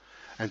law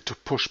and to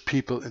push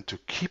people into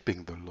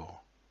keeping the law.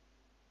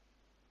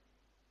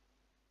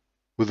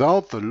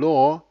 Without the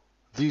law,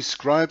 these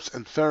scribes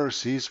and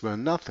Pharisees were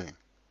nothing.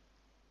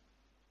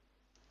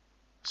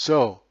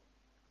 So,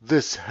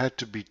 this had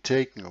to be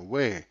taken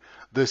away.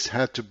 This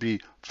had to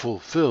be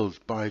fulfilled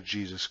by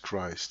Jesus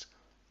Christ,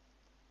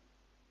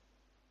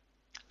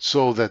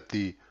 so that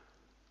the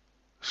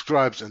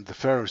scribes and the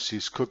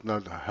Pharisees could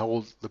not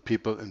hold the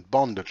people in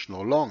bondage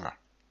no longer.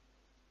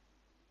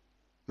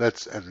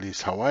 That's at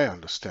least how I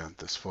understand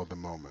this for the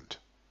moment.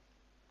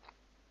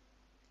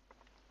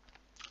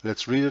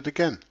 Let's read it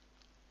again.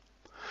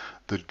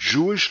 The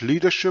Jewish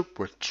leadership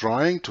were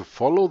trying to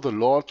follow the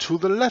law to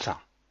the letter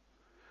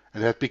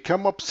and had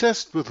become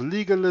obsessed with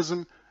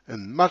legalism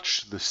in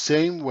much the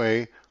same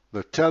way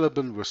the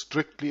Taliban were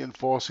strictly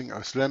enforcing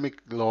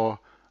Islamic law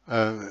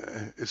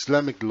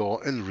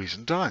in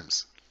recent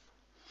times.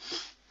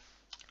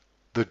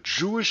 the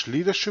Jewish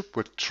leadership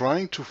were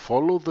trying to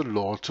follow the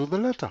law to the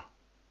letter.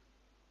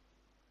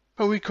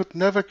 But we could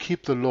never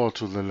keep the law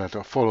to the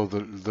letter, follow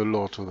the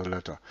law to the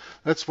letter.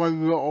 That's why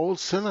we were all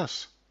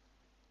sinners.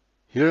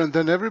 Here and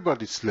then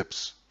everybody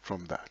slips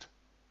from that.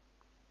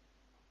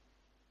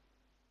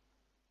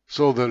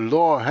 So the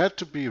law had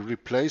to be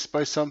replaced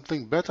by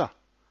something better.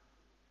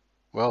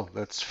 Well,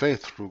 that's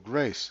faith through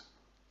grace.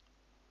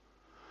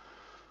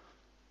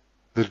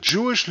 The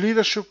Jewish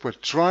leadership were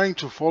trying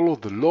to follow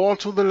the law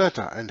to the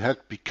letter and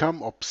had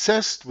become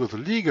obsessed with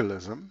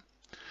legalism.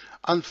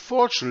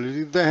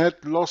 Unfortunately, they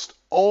had lost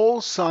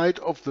all sight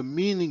of the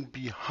meaning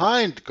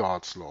behind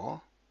God's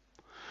law.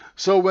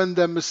 So when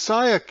the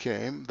Messiah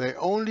came, they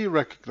only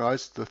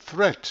recognized the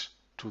threat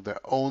to their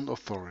own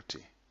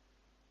authority.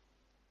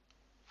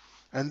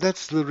 And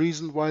that's the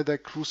reason why they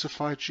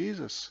crucified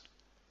Jesus.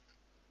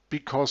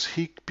 Because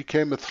he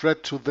became a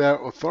threat to their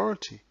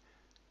authority.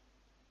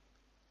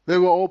 They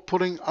were all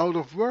putting out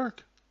of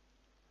work.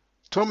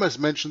 Thomas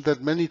mentioned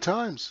that many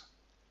times.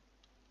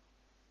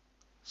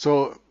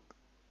 So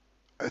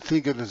I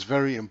think it is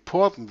very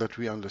important that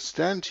we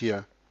understand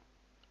here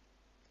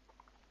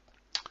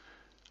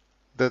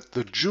that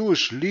the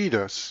Jewish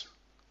leaders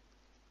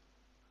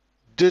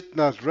did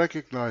not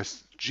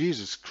recognize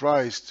Jesus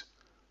Christ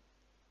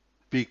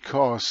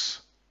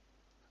because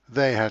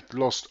they had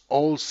lost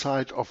all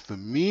sight of the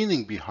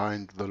meaning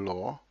behind the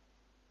law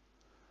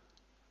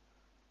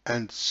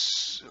and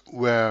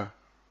were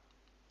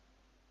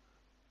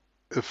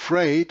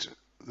afraid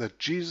that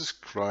Jesus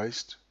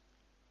Christ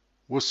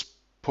was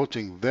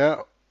putting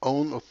their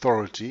own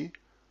authority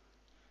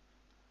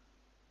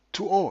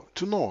to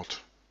naught.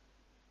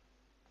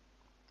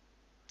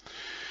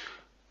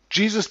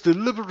 Jesus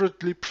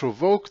deliberately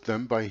provoked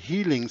them by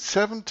healing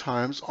 7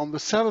 times on the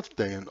Sabbath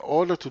day in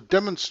order to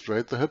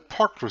demonstrate the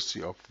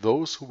hypocrisy of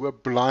those who were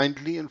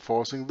blindly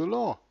enforcing the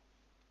law.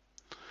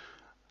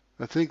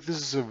 I think this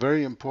is a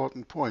very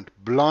important point,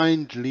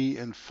 blindly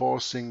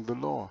enforcing the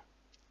law.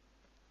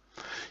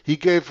 He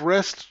gave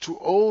rest to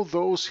all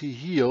those he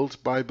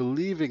healed by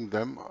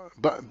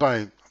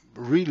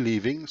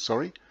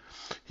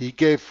He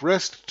gave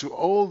rest to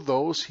all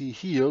those he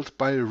healed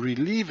by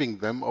relieving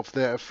them of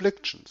their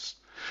afflictions.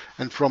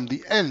 And from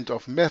the end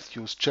of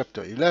Matthew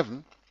chapter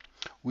 11,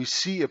 we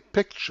see a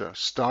picture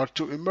start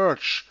to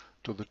emerge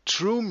to the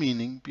true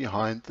meaning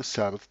behind the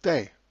Sabbath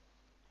day.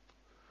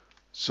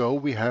 So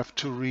we have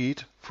to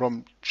read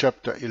from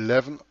chapter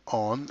 11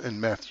 on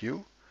in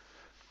Matthew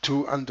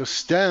to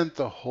understand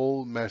the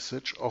whole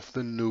message of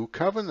the new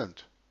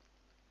covenant,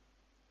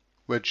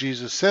 where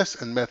Jesus says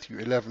in Matthew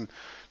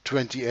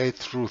 11:28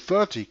 through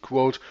 30,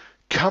 quote,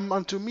 "Come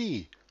unto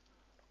me,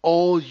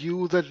 all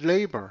you that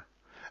labor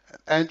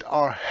and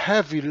are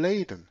heavy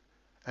laden,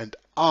 and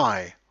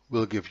I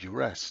will give you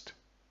rest.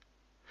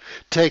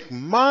 Take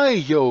my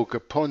yoke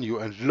upon you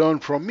and learn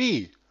from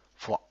me,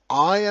 for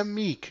I am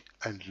meek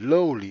and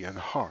lowly in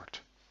heart,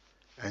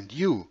 and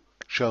you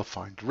shall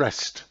find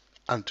rest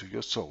unto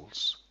your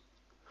souls.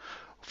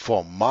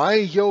 For my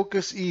yoke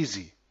is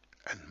easy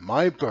and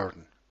my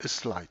burden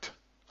is light."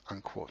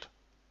 Unquote.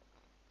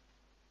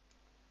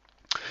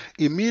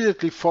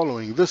 Immediately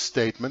following this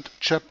statement,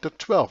 chapter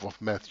 12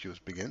 of Matthew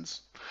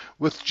begins,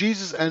 with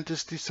Jesus and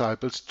his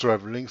disciples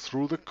traveling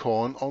through the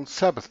corn on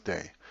Sabbath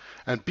day,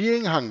 and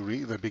being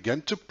hungry, they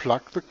began to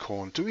pluck the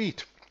corn to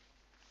eat.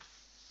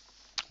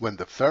 When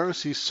the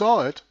Pharisees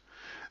saw it,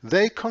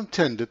 they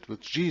contended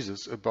with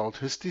Jesus about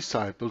his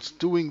disciples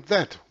doing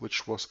that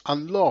which was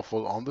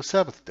unlawful on the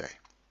Sabbath day.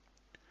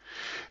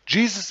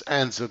 Jesus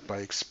answered by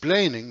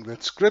explaining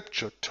that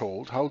Scripture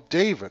told how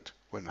David,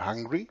 when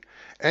hungry,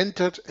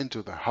 entered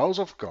into the house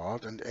of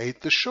God and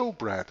ate the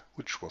showbread,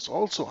 which was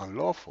also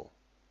unlawful.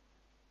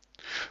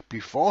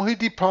 Before he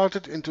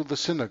departed into the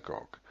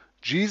synagogue,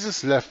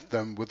 Jesus left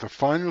them with a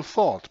final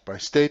thought by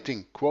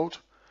stating, quote,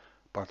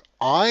 "But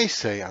I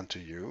say unto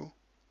you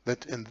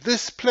that in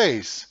this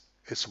place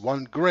is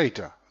one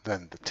greater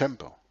than the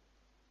temple.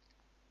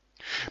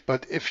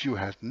 But if you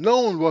had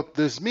known what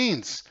this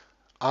means,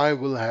 I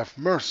will have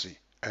mercy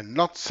and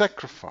not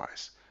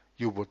sacrifice,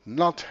 you would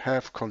not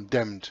have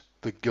condemned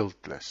the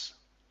guiltless."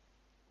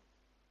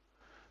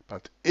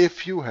 But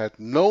if you had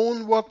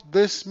known what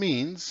this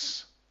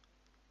means,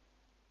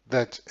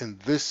 that in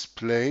this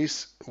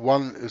place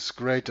one is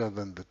greater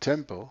than the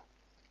temple,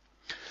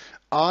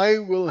 I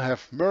will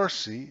have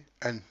mercy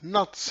and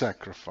not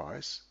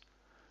sacrifice,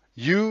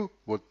 you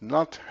would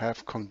not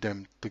have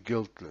condemned the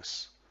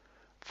guiltless.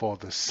 For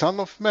the Son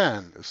of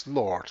Man is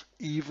Lord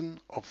even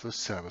of the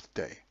Sabbath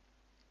day.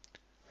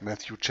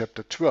 Matthew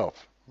chapter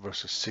 12,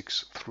 verses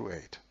 6 through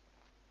 8.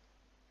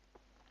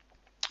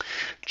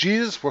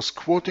 Jesus was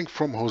quoting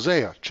from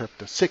Hosea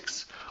chapter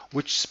 6,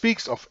 which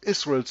speaks of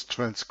Israel's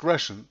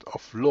transgression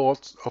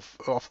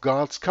of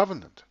God's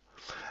covenant,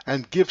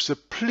 and gives a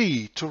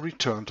plea to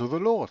return to the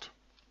Lord.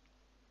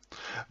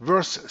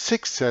 Verse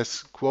 6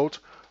 says, quote,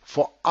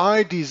 "For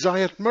I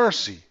desired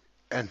mercy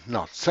and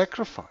not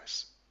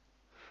sacrifice,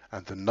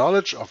 and the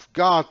knowledge of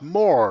God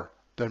more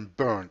than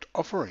burnt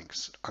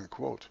offerings."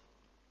 Unquote.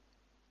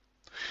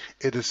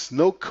 It is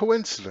no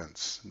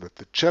coincidence that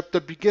the chapter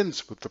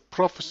begins with the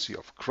prophecy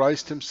of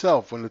Christ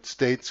himself when it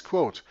states,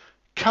 quote,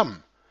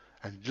 "Come,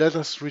 and let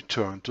us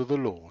return to the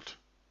Lord.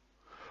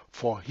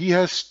 For he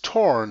has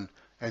torn,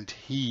 and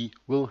he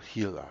will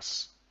heal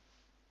us.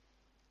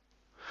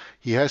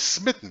 He has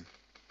smitten,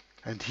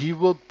 and he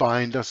will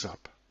bind us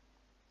up.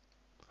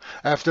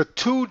 After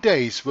 2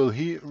 days will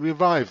he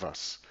revive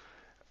us.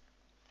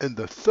 In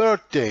the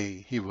 3rd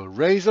day he will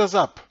raise us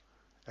up,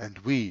 and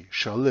we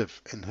shall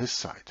live in his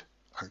sight."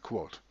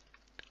 Unquote.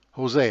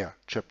 Hosea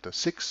chapter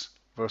 6,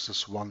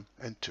 verses 1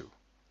 and 2.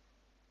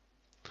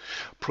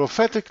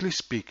 Prophetically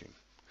speaking,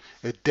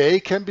 a day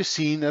can be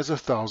seen as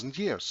 1,000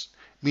 years,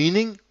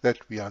 meaning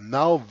that we are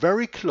now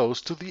very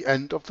close to the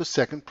end of the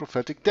second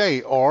prophetic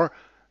day, or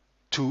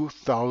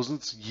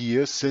 2,000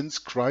 years since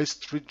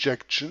Christ's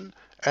rejection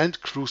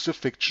and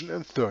crucifixion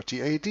in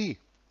 30 AD.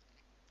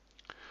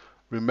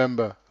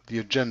 Remember the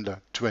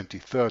Agenda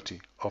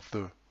 2030 of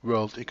the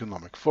World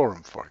Economic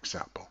Forum, for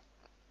example.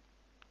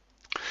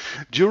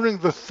 During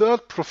the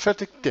 3rd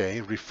prophetic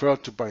day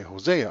referred to by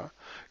Hosea,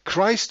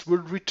 Christ will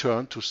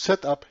return to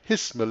set up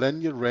his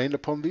millennial reign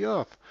upon the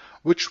earth,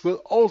 which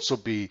will also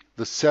be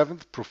the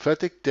 7th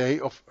prophetic day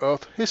of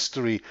earth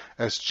history,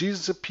 as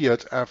Jesus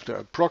appeared after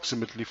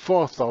approximately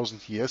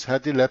 4,000 years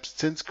had elapsed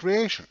since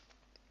creation.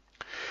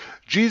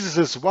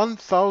 Jesus'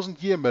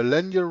 1,000-year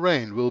millennial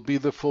reign will be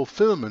the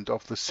fulfillment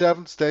of the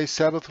 7th-day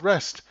Sabbath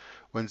rest,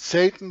 when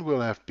Satan will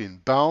have been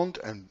bound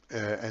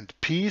and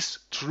peace,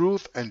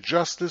 truth, and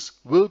justice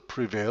will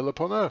prevail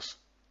upon earth.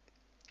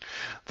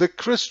 The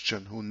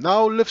Christian who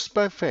now lives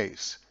by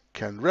faith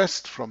can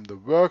rest from the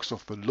works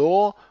of the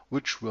law,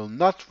 which will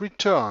not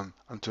return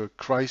until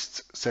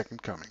Christ's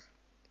second coming.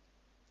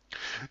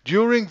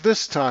 During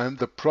this time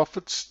the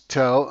prophets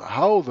tell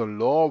how the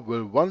law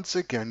will once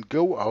again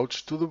go out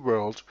to the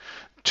world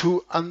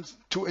to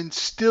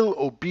instill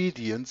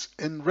obedience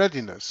in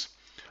readiness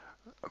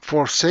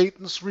for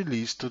Satan's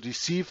release to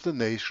deceive the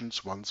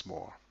nations once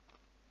more.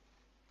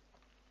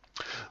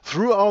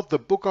 Throughout the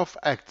book of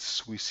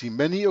Acts we see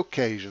many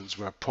occasions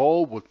where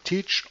Paul would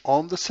teach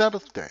on the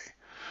Sabbath day,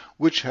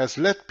 which has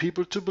led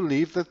people to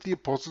believe that the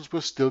apostles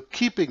were still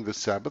keeping the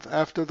Sabbath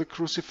after the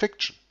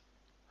crucifixion.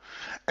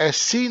 As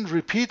seen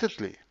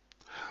repeatedly,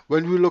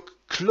 when we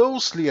look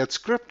closely at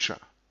Scripture,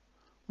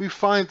 we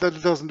find that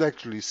it doesn't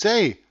actually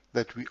say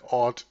that we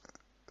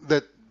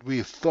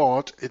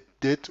thought it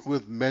did,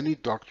 with many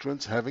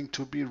doctrines having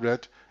to be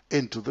read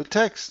into the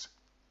text.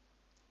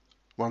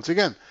 Once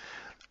again,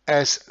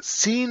 as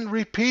seen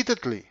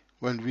repeatedly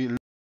when we...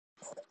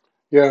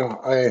 Yeah,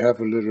 I have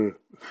a little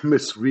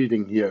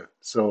misreading here,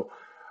 so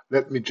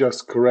let me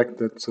just correct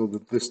that so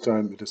that this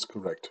time it is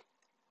correct.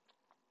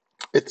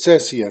 It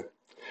says here,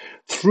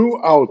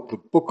 throughout the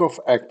book of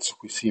Acts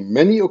we see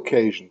many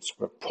occasions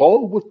where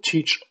Paul would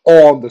teach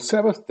on the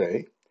Sabbath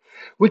day,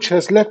 which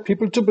has led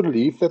people to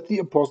believe that the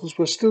apostles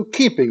were still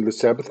keeping the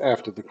Sabbath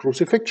after the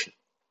crucifixion.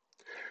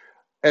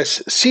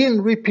 As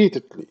seen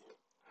repeatedly,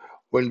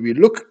 when we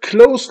look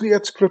closely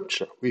at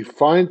Scripture, we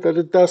find that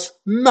it does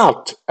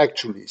not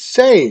actually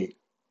say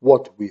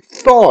what we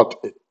thought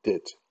it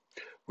did,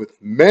 with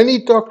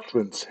many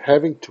doctrines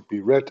having to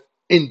be read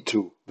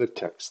into the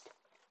text.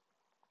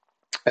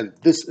 And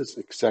this is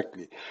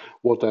exactly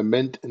what I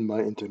meant in my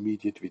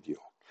intermediate video,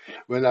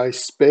 when I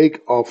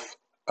spake of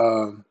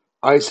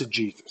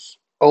eisegesis,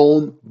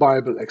 own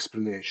Bible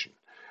explanation,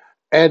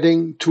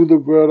 adding to the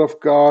Word of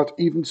God,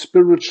 even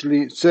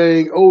spiritually,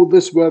 saying, oh,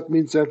 this word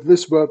means that,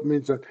 this word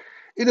means that.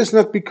 It is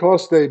not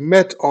because they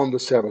met on the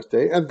Sabbath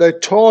day and they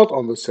taught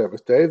on the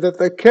Sabbath day that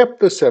they kept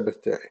the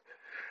Sabbath day.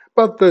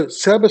 But the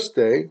Sabbath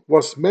day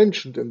was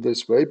mentioned in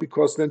this way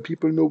because then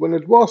people knew when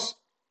it was.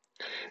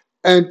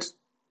 And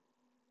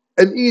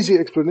an easy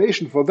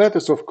explanation for that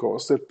is, of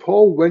course, that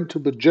Paul went to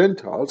the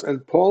Gentiles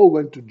and Paul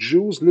went to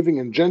Jews living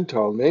in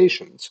Gentile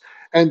nations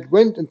and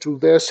went into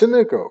their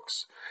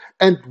synagogues.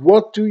 And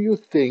what do you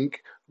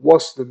think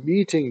was the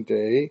meeting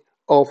day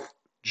of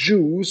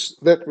Jews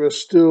that were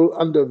still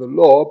under the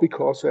law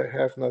because they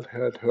have not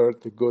had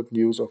heard the good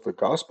news of the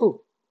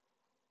gospel?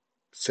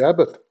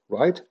 Sabbath,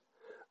 right?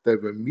 They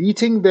were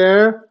meeting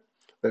there,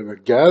 they were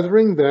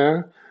gathering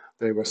there,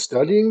 they were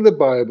studying the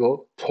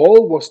Bible.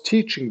 Paul was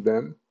teaching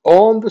them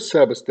on the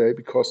Sabbath day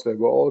because they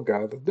were all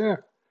gathered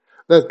there.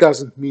 That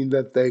doesn't mean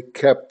that they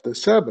kept the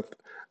Sabbath.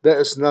 There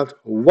is not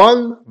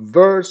one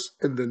verse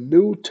in the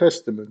New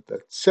Testament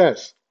that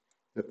says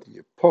that the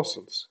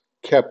apostles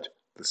kept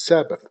the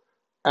Sabbath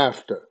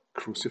after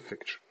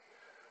crucifixion.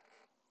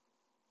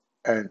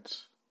 And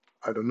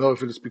I don't know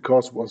if it is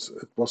because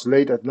it was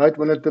late at night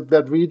when I did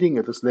that reading.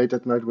 It is late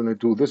at night when I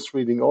do this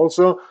reading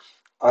also.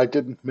 I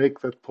didn't make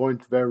that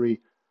point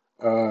very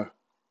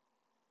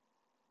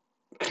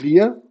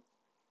clear,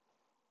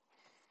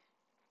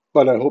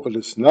 but I hope it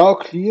is now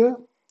clear.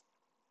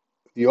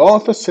 The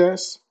author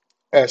says,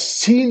 as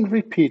seen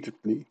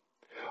repeatedly,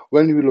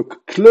 when we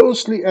look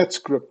closely at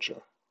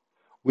Scripture,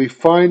 we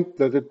find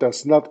that it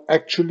does not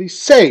actually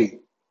say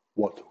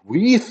what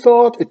we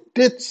thought it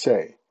did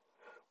say,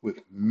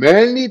 with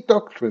many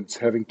doctrines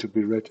having to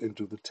be read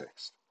into the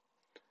text.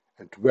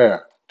 And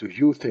where do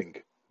you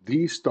think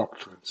these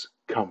doctrines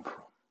come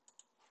from?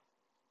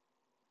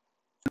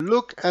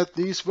 Look at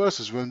these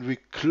verses. When we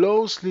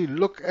closely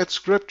look at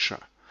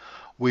Scripture,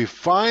 we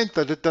find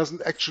that it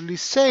doesn't actually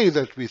say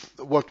that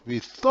what we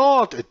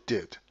thought it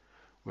did,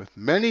 with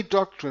many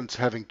doctrines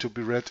having to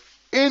be read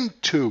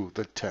into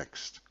the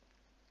text.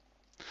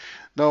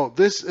 Now,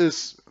 this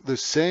is the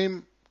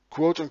same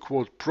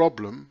quote-unquote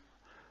problem,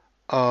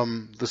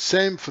 the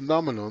same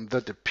phenomenon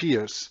that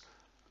appears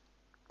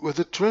with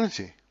the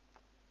Trinity.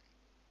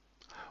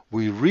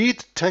 We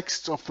read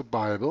texts of the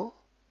Bible,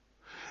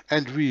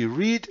 and we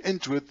read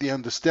into it the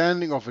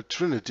understanding of a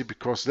Trinity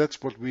because that's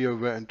what we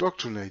were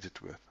indoctrinated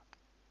with.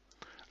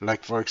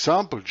 Like, for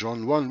example,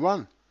 John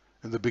 1:1.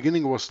 In the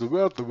beginning was the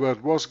Word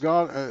was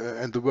God,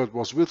 and the Word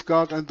was with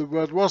God, and the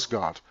Word was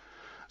God.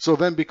 So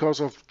then,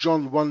 because of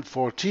John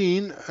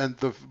 1:14, and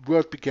the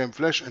Word became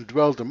flesh and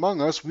dwelt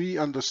among us, we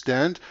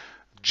understand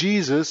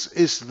Jesus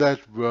is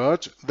that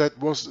Word that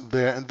was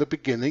there in the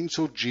beginning.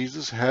 So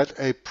Jesus had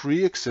a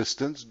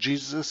pre-existence.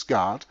 Jesus is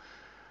God.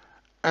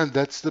 And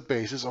that's the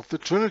basis of the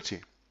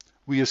Trinity.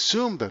 We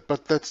assume that,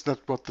 but that's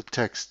not what the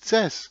text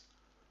says.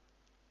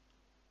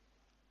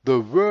 The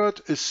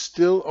word is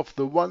still of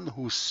the one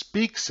who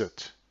speaks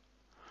it.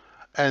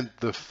 And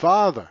the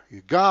Father,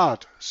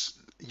 God,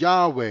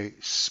 Yahweh,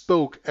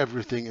 spoke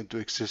everything into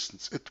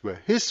existence. It were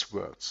His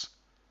words.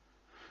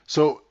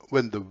 So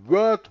when the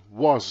Word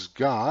was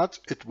God,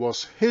 it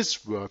was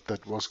His Word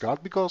that was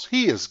God because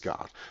He is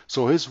God.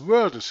 So His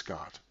Word is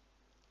God.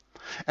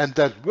 And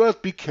that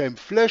Word became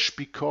flesh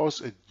because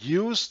it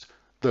used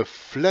the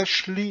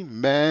fleshly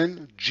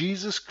man,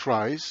 Jesus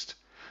Christ,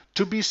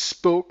 to be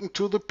spoken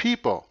to the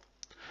people,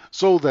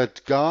 so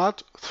that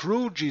God,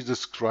 through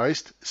Jesus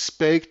Christ,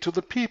 spake to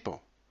the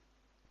people.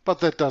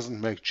 But that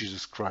doesn't make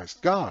Jesus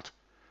Christ God.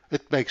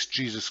 It makes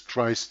Jesus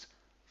Christ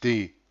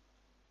the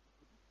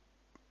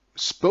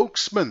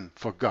spokesman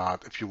for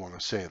God, if you want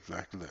to say it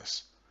like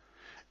this.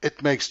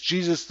 It makes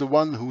Jesus the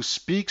one who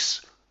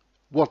speaks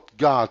what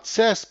God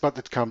says, but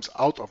it comes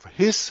out of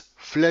His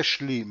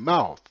fleshly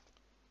mouth.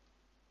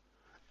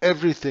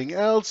 Everything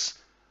else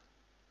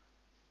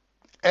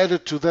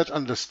added to that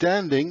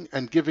understanding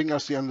and giving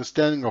us the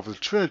understanding of the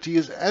Trinity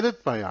is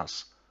added by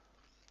us.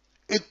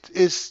 It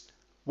is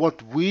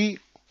what we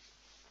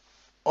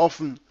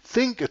often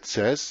think it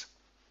says,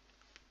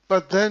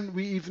 but then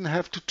we even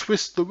have to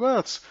twist the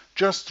words.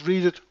 Just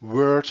read it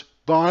word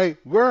by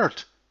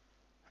word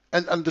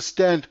and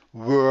understand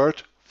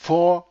word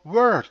for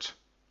word.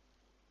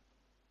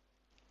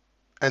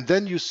 And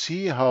then you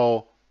see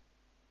how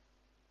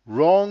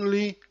wrong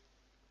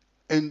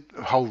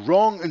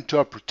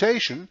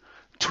interpretation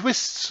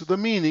twists the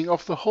meaning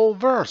of the whole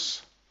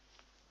verse.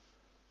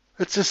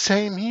 It's the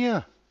same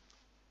here.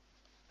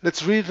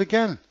 Let's read it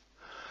again.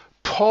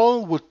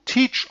 Paul would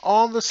teach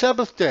on the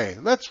Sabbath day.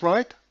 That's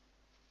right.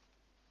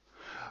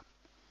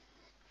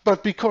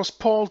 But because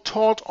Paul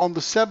taught on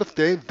the Sabbath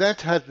day,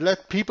 that had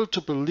led people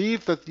to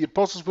believe that the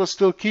apostles were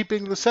still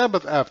keeping the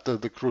Sabbath after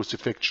the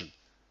crucifixion.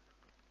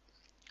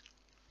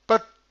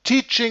 But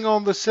teaching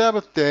on the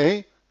Sabbath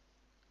day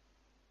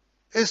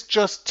is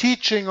just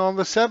teaching on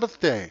the Sabbath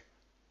day.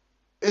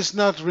 It's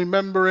not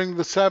remembering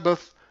the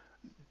Sabbath,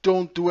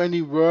 don't do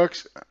any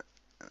works,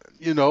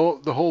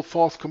 the whole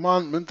fourth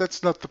commandment.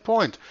 That's not the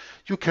point.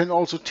 You can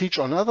also teach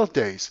on other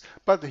days,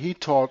 but he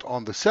taught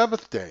on the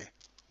Sabbath day.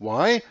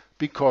 Why?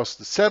 Because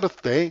the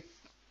Sabbath day,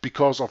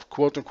 because of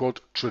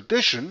quote-unquote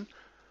tradition,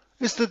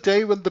 is the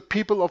day when the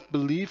people of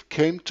belief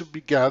came to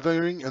be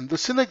gathering in the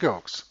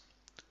synagogues.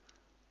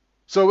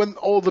 So when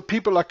all the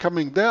people are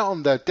coming there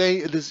on that day,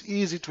 it is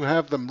easy to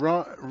have them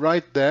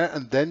right there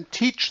and then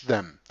teach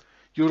them.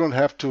 You don't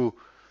have to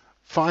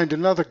find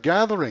another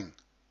gathering.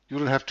 You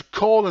don't have to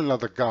call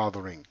another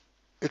gathering.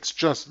 It's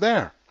just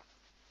there.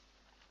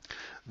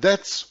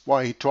 That's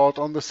why he taught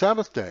on the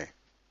Sabbath day.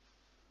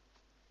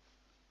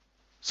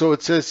 So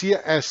it says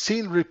here, as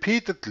seen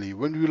repeatedly,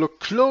 when we look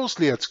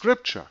closely at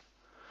Scripture,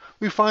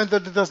 we find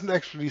that it doesn't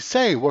actually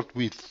say what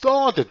we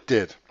thought it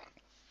did.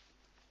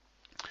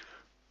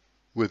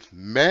 With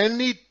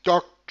many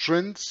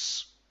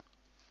doctrines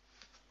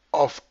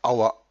of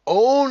our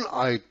own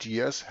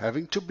ideas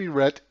having to be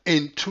read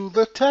into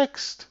the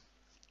text.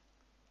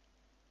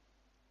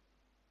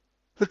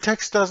 The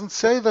text doesn't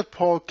say that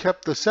Paul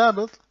kept the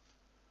Sabbath.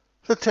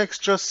 The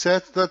text just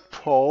said that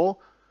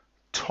Paul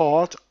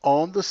taught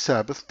on the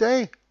Sabbath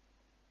day.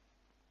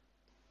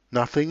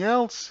 Nothing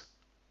else.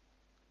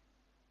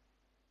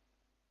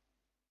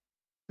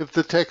 If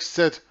the text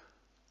said,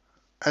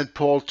 and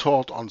Paul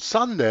taught on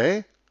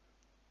Sunday,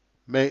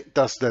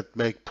 does that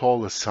make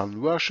Paul a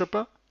sun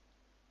worshipper?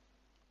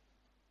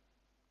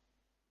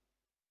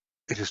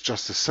 It is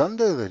just a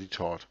Sunday that he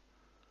taught,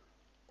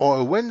 or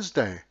a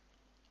Wednesday,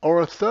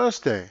 or a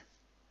Thursday,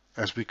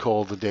 as we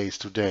call the days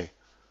today.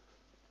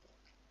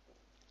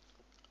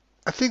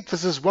 I think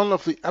this is one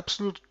of the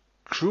absolute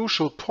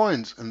crucial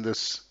points in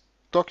this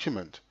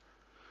document.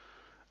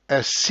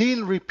 As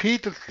seen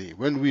repeatedly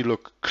when we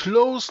look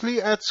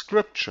closely at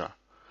Scripture,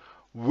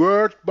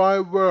 word by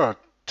word,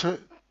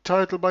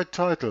 title by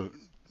title,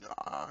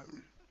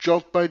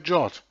 jot by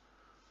jot,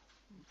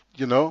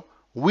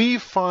 we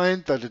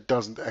find that it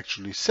doesn't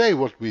actually say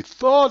what we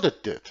thought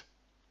it did,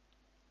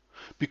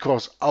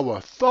 because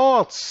our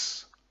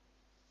thoughts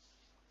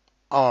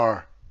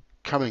are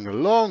coming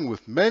along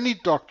with many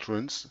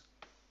doctrines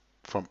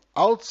from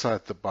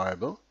outside the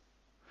Bible,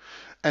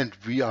 and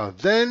we are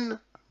then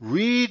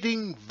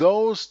reading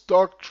those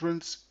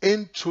doctrines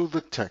into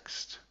the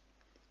text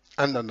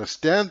and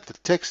understand the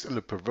text in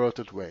a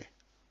perverted way.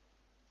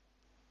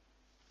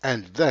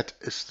 And that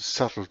is the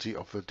subtlety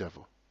of the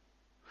devil.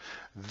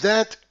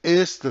 That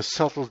is the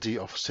subtlety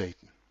of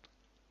Satan.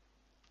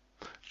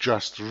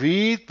 Just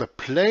read the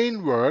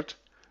plain word,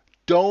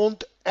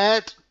 don't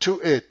add to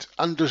it,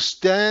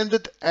 understand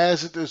it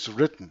as it is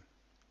written.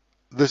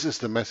 This is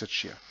the message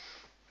here.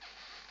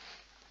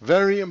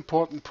 Very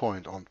important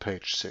point on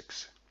page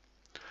 6.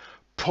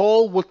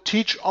 Paul would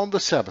teach on the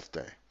Sabbath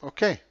day.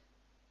 Okay.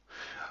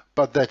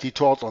 But that he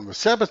taught on the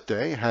Sabbath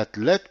day had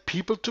led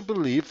people to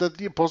believe that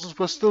the apostles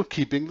were still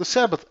keeping the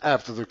Sabbath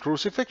after the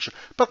crucifixion.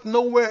 But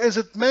nowhere is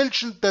it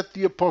mentioned that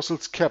the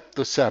apostles kept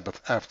the Sabbath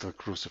after the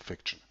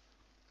crucifixion.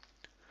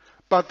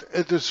 But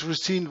it is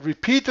seen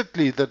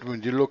repeatedly that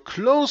when you look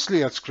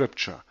closely at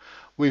Scripture,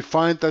 we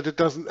find that it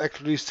doesn't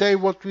actually say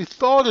what we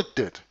thought it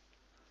did,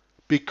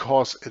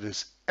 because it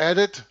is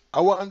added,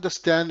 our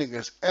understanding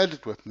is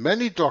added with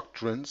many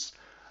doctrines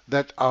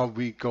that are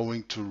we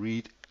going to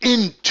read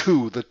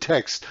into the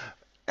text,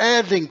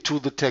 adding to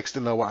the text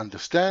in our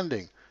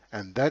understanding.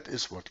 And that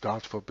is what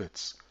God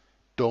forbids.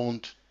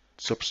 Don't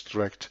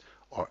subtract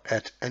or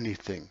add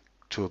anything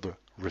to the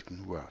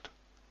written word.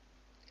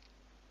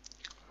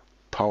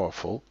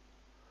 Powerful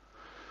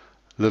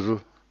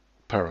little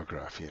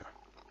paragraph here.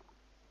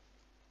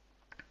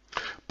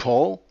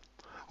 Paul,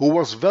 who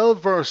was well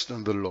versed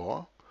in the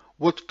law,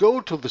 would go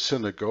to the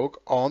synagogue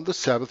on the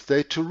Sabbath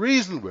day to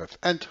reason with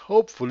and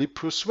hopefully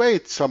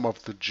persuade some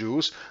of the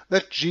Jews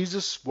that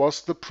Jesus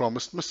was the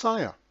promised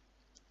Messiah.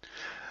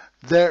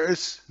 There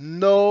is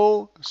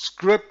no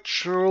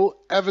scriptural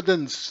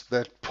evidence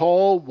that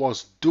Paul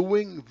was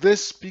doing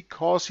this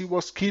because he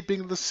was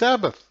keeping the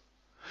Sabbath.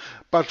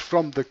 But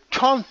from the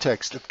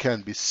context it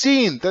can be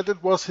seen that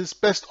it was his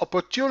best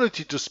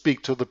opportunity to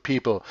speak to the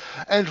people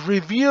and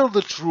reveal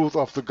the truth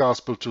of the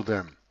gospel to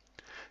them.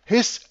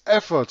 His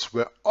efforts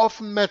were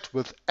often met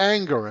with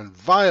anger and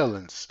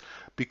violence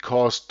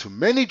because to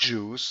many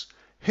Jews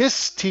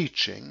his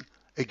teaching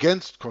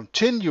against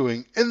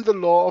continuing in the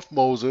law of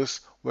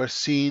Moses were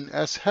seen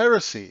as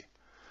heresy.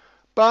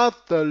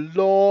 But the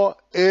law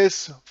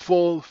is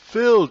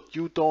fulfilled.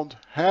 You don't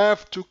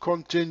have to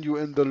continue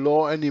in the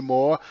law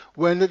anymore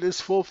when it is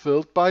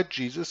fulfilled by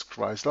Jesus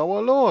Christ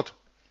our Lord.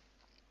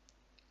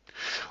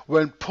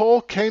 When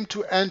Paul came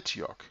to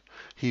Antioch,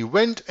 he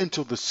went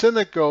into the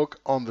synagogue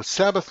on the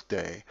Sabbath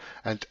day,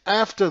 and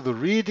after the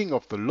reading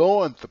of the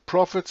law and the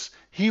prophets,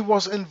 he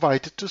was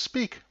invited to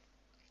speak.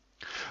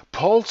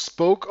 Paul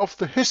spoke of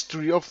the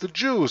history of the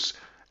Jews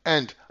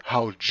and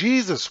how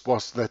Jesus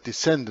was that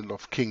descendant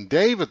of King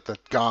David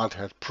that God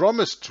had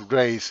promised to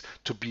raise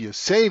to be a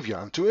savior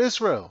unto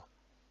Israel.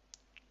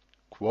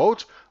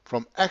 Quote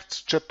from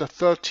Acts chapter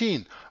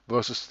 13,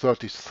 verses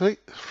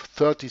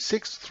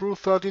 36 through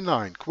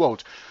 39.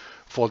 Quote,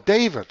 "For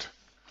David,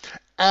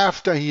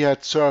 after he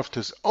had served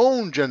his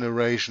own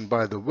generation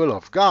by the will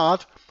of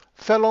God,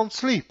 fell on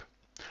sleep,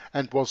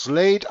 and was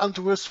laid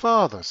unto his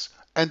fathers,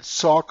 and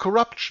saw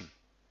corruption.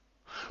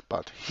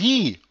 But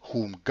he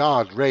whom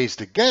God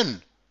raised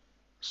again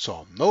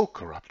saw no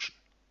corruption.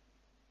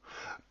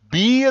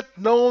 Be it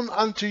known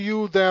unto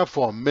you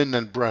therefore, men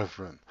and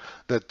brethren,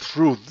 that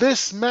through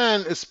this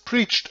man is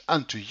preached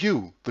unto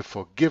you the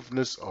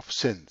forgiveness of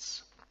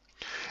sins.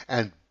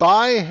 And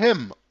by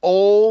him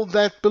all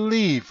that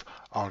believe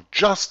are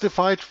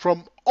justified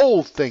from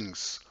all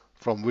things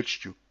from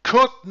which you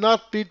could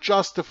not be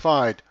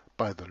justified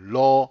by the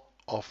law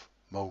of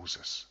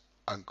Moses."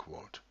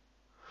 Unquote.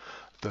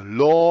 The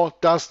law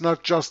does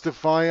not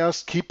justify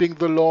us. Keeping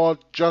the law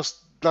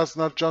does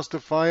not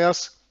justify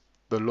us,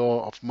 the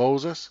law of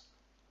Moses,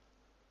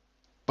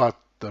 but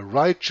the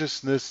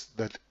righteousness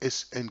that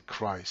is in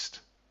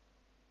Christ,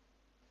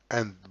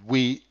 and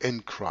we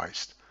in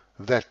Christ,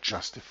 that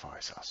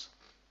justifies us.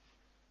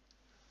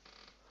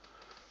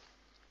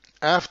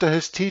 After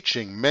his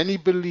teaching, many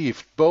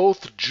believed,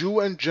 both Jew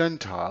and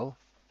Gentile,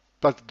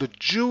 but the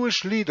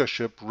Jewish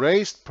leadership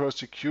raised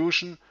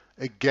persecution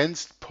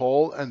against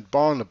Paul and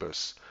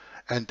Barnabas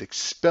and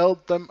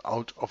expelled them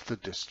out of the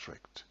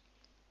district.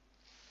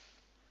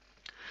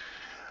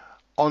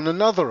 On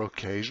another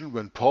occasion,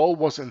 when Paul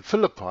was in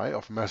Philippi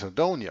of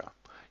Macedonia,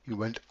 he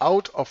went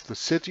out of the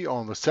city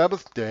on the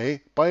Sabbath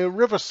day by a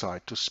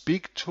riverside to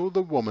speak to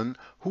the woman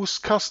whose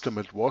custom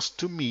it was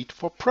to meet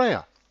for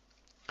prayer.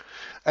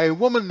 A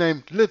woman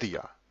named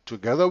Lydia,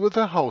 together with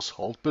her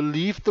household,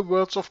 believed the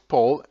words of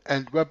Paul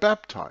and were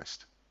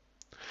baptized.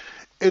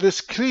 It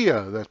is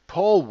clear that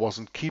Paul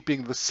wasn't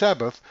keeping the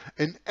Sabbath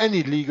in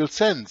any legal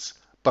sense,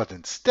 but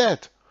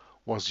instead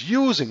was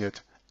using it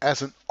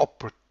as an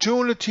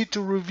opportunity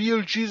to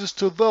reveal Jesus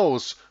to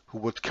those who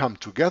would come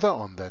together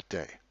on that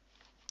day.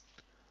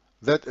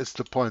 That is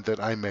the point that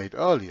I made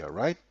earlier,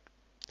 right?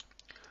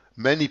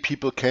 Many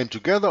people came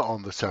together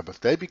on the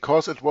Sabbath day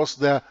because it was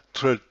their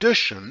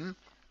tradition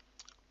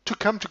to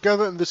come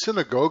together in the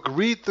synagogue,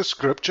 read the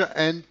scripture,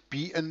 and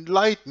be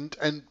enlightened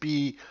and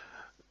be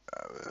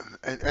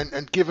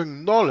and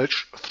giving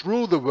knowledge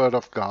through the word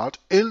of God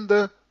in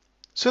the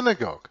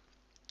synagogue.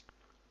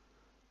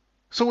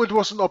 So it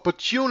was an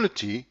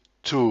opportunity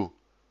to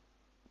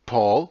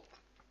Paul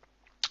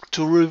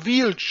to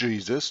reveal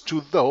Jesus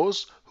to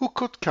those who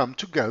could come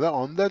together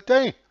on that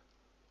day.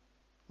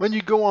 When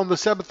you go on the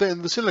Sabbath day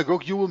in the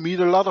synagogue, you will meet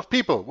a lot of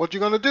people. What are you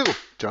going to do?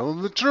 Tell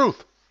them the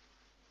truth.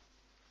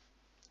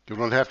 You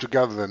don't have to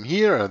gather them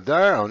here and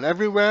there and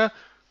everywhere.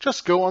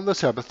 Just go on the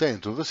Sabbath day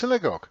into the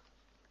synagogue.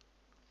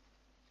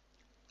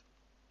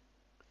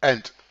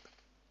 And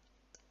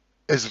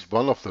is it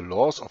one of the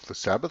laws of the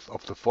Sabbath,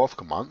 of the fourth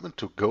commandment,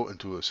 to go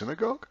into a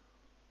synagogue?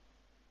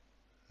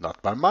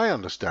 Not by my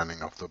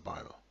understanding of the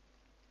Bible.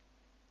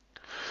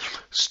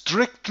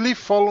 Strictly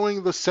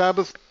following the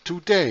Sabbath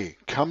today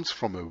comes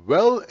from a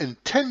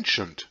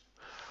well-intentioned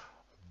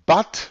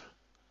but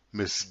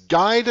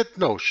misguided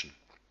notion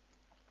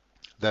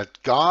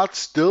that God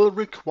still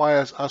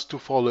requires us to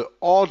follow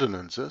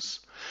ordinances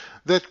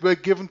that were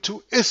given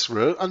to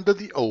Israel under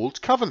the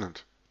Old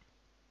Covenant.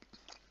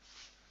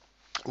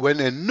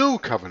 When a new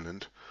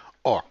covenant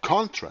or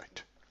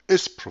contract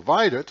is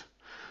provided,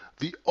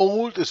 the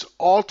old is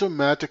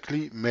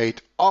automatically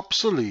made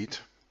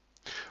obsolete,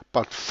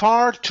 but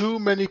far too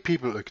many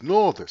people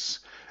ignore this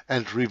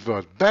and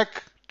revert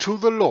back to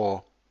the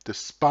law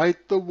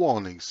despite the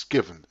warnings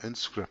given in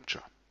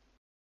Scripture.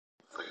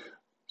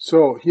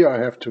 So here I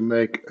have to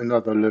make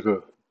another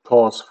little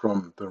pause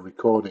from the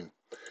recording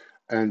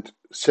and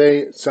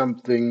say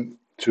something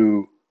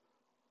to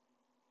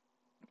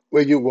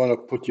where you want to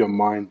put your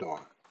mind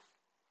on.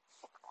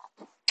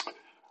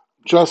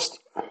 Just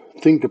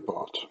think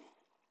about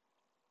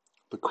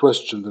the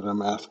question that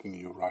I'm asking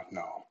you right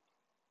now.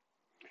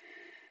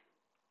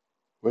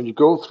 When you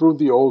go through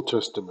the Old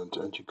Testament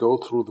and you go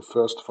through the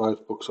first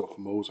 5 books of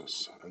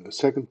Moses, and the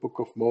second book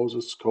of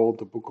Moses called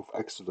the book of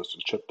Exodus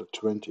in chapter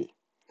 20,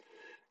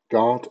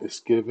 God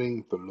is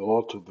giving the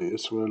law to the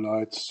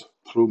Israelites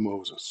through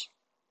Moses.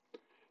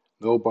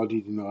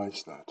 Nobody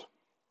denies that.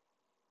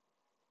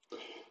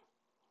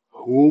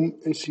 Whom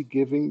is he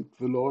giving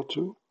the law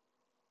to?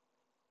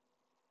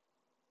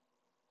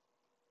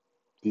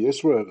 The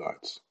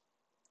Israelites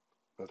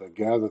that are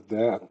gathered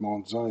there at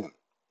Mount Zion,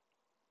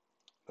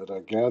 that are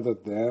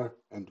gathered there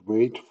and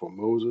wait for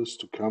Moses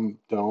to come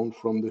down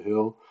from the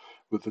hill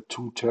with the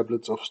 2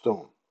 tablets of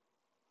stone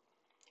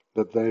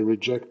that they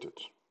rejected.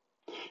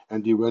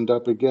 And he went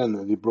up again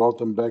and he brought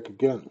them back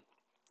again.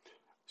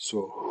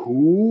 So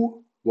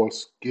who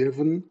was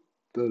given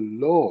the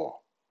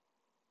law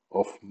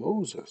of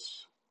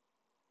Moses?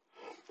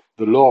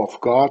 The law of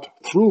God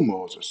through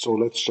Moses. So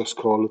let's just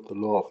call it the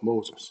law of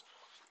Moses.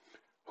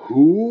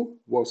 Who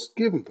was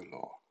given the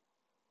law?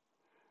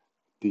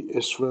 The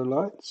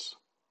Israelites,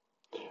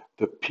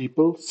 the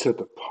people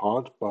set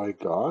apart by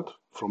God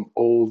from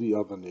all the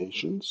other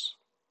nations?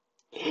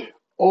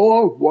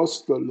 Or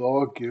was the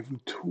law given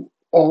to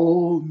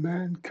all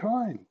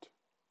mankind?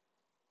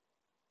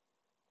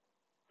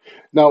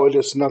 Now it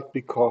is not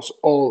because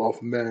all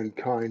of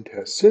mankind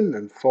has sinned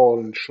and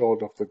fallen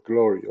short of the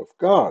glory of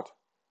God,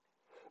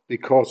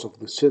 because of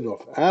the sin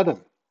of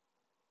Adam.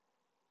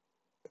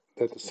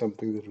 That is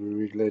something that we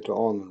read later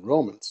on in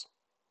Romans,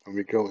 when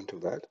we go into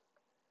that.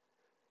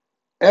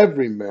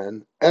 Every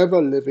man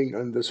ever living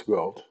in this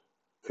world,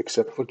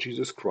 except for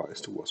Jesus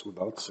Christ, who was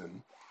without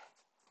sin,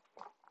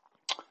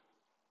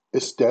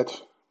 is dead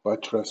by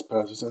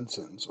trespasses and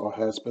sins, or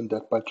has been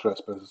dead by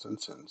trespasses and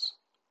sins.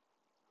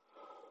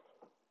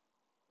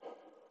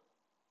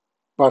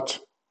 But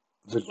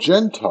the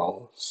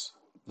Gentiles,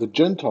 the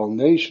Gentile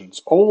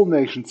nations, all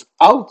nations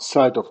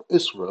outside of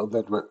Israel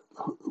that were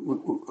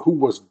who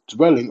was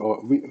dwelling,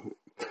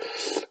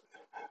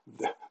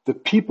 the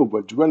people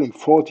were dwelling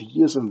 40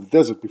 years in the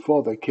desert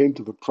before they came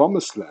to the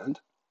promised land.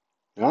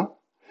 Yeah,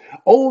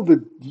 all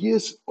the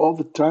years, all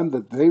the time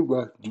that they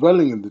were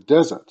dwelling in the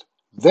desert,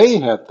 they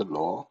had the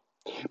law,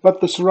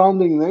 but the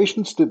surrounding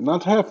nations did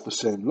not have the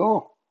same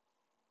law.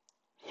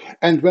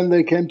 And when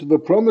they came to the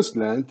promised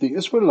land, the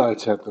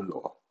Israelites had the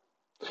law.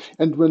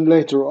 And when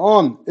later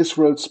on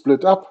Israel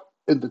split up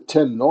in the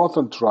 10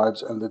 northern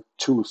tribes and the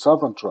 2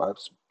 southern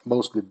tribes,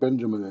 mostly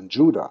Benjamin and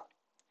Judah,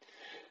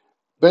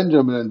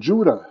 Benjamin and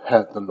Judah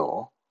had the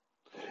law,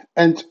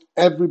 and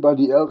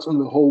everybody else in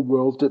the whole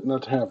world did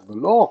not have the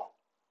law.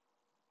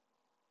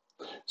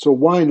 So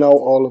why now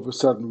all of a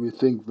sudden we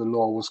think the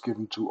law was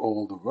given to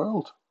all the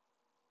world,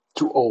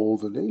 to all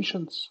the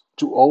nations,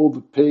 to all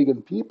the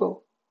pagan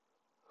people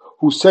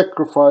who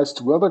sacrificed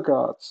to other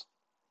gods?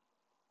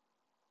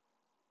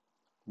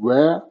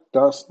 Where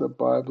does the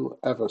Bible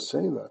ever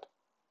say that?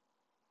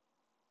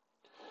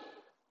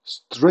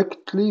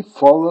 Strictly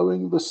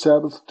following the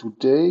Sabbath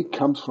today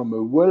comes from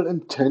a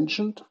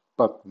well-intentioned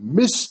but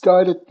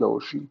misguided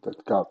notion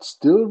that God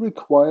still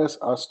requires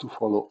us to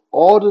follow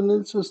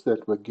ordinances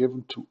that were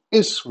given to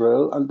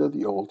Israel under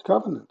the Old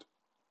Covenant.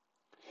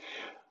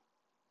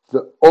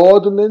 The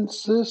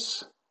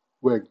ordinances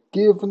were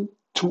given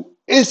to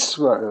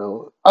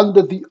Israel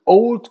under the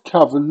Old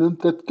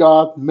Covenant that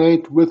God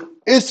made with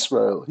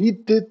Israel. He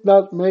did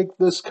not make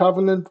this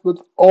covenant with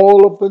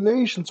all of the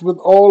nations, with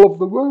all of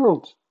the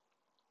world.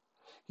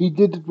 He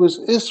did it with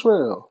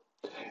Israel.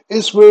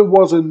 Israel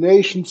was a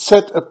nation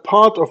set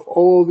apart of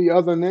all the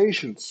other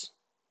nations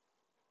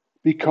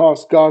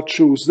because God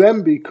chose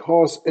them,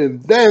 because in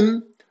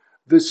them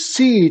the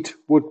seed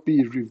would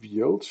be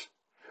revealed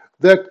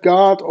that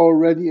God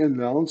already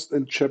announced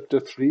in chapter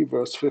 3,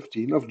 verse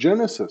 15 of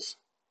Genesis.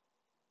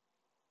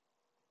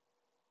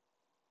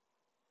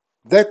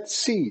 That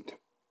seed,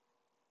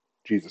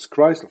 Jesus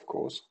Christ, of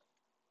course,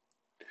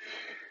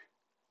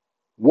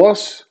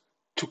 was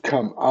to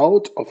come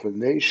out of a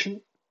nation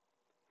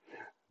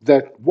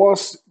that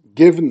was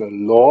given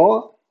a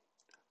law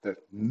that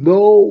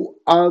no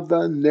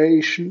other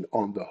nation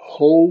on the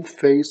whole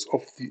face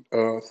of the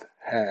earth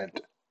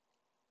had.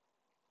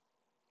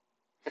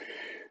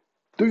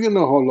 Do you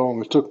know how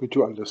long it took me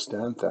to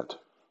understand that?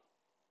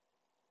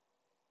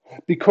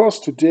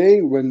 Because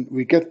today, when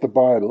we get the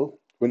Bible,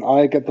 when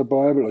I get the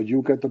Bible, or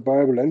you get the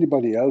Bible,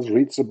 anybody else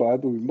reads the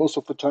Bible, we most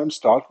of the time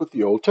start with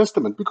the Old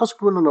Testament because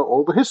we want to know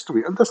all the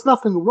history, and there's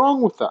nothing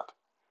wrong with that.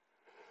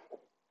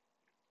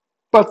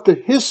 But the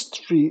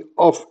history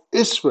of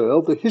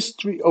Israel, the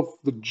history of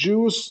the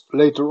Jews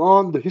later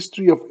on, the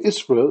history of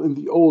Israel in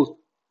the Old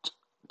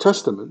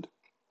Testament,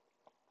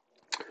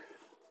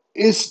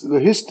 is the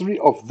history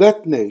of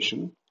that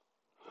nation.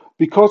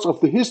 Because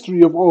of the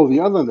history of all the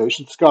other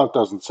nations, God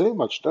doesn't say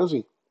much, does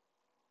he?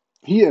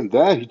 Here and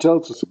there, he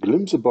tells us a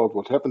glimpse about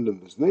what happened in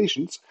these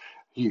nations.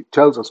 He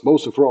tells us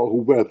most of all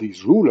who were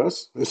these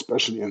rulers,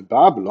 especially in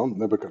Babylon,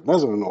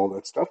 Nebuchadnezzar and all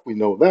that stuff. We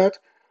know that.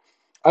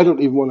 I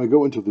don't even want to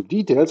go into the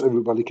details.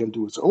 Everybody can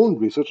do his own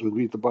research and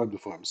read the Bible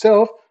for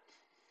himself.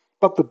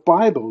 But the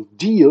Bible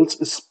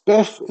deals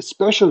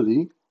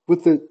especially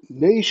with the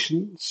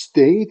nation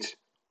state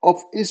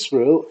of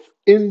Israel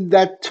in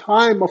that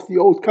time of the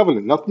Old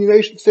Covenant, not the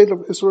nation state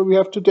of Israel we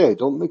have today.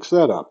 Don't mix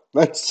that up.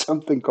 That's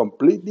something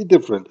completely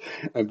different.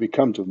 And we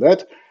come to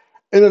that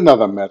in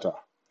another matter.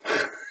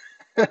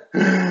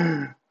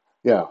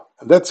 Yeah,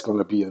 that's going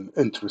to be an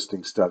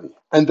interesting study.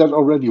 And that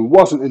already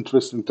was an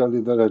interesting study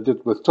that I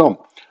did with Tom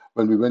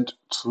when we went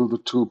through the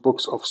two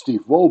books of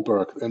Steve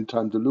Wohlberg, End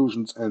Time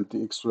Delusions and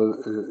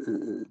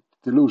the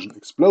Delusion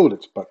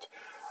Exploded. But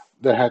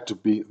there have to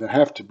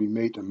be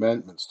made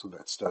amendments to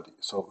that study.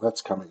 So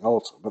that's coming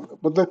also.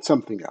 But that's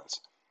something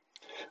else.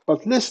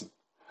 But listen,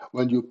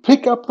 when you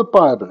pick up the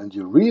Bible and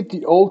you read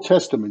the Old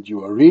Testament,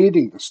 you are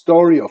reading the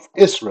story of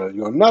Israel.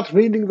 You are not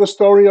reading the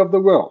story of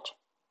the world.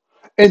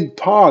 In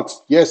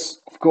parts, yes,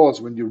 of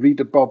course, when you read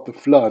about the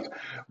flood,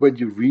 when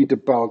you read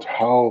about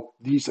how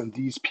these and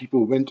these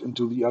people went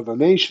into the other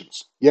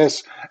nations,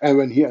 yes, and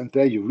when here and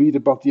there you read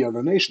about the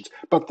other nations.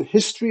 But the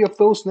history of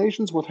those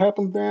nations, what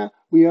happened there,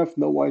 we have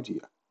no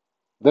idea.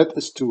 That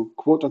is to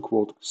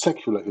quote-unquote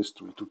secular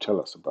history to tell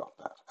us about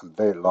that. And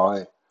they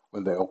lie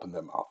when they open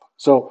their mouth.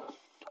 So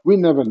we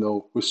never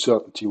know with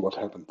certainty what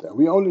happened there.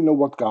 We only know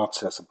what God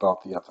says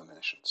about the other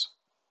nations.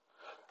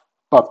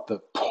 But the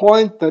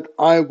point that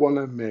I want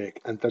to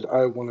make, and that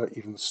I want to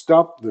even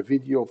stop the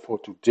video for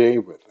today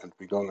with, and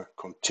we're going to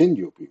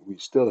continue, we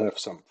still have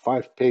some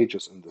 5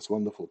 pages in this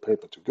wonderful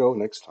paper to go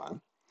next time.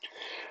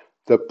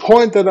 The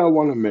point that I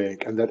want to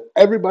make, and that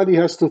everybody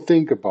has to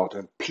think about,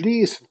 and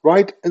please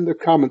write in the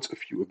comments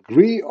if you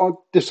agree or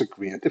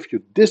disagree, and if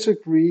you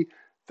disagree,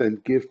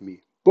 then give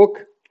me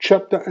book,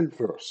 chapter, and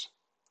verse,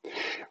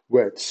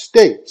 where it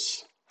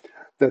states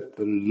that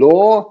the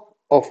law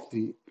of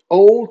the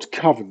Old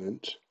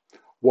Covenant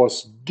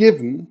was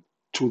given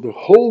to the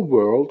whole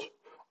world,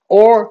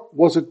 or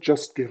was it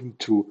just given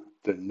to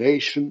the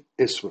nation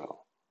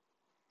Israel?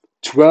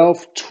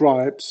 12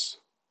 tribes,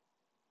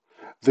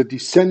 the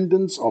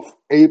descendants of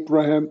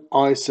Abraham,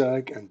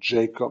 Isaac, and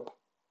Jacob.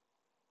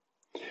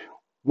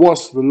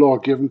 Was the law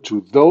given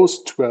to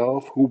those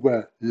 12 who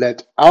were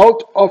led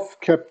out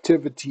of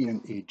captivity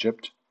in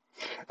Egypt?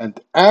 And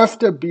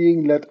after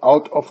being led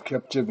out of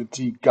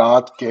captivity,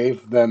 God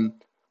gave them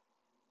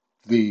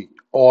the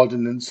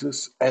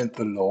ordinances and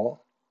the law?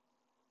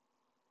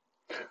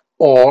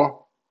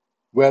 Or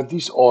were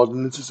these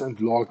ordinances and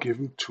law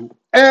given to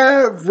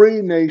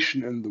every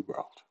nation in the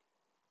world?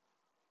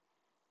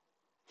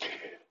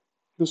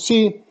 You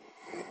see,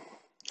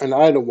 and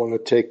I don't want to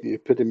take the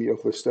epitome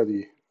of the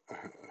study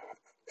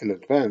in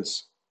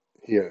advance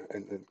here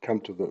and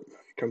come to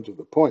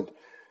the point,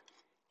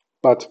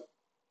 but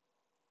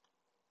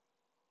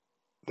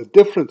the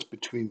difference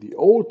between the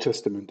Old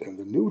Testament and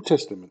the New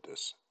Testament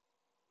is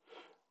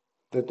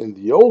that in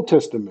the Old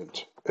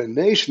Testament, a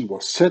nation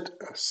was set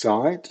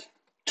aside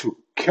to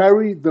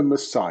carry the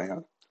Messiah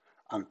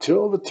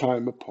until the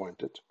time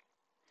appointed.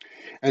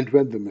 And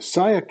when the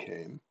Messiah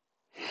came,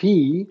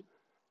 he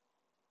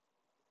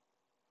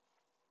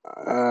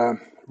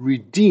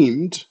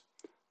redeemed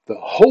the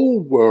whole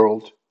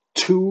world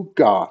to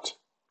God.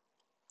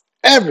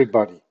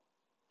 Everybody.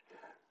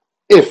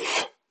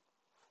 If,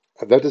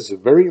 and that is a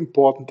very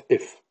important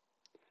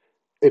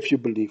if you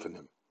believe in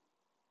him.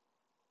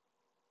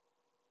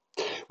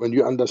 When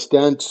you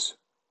understand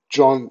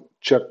John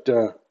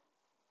chapter,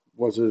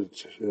 was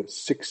it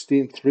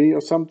 16:3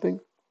 or something,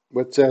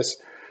 where it says,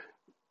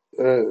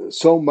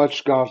 so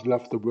much God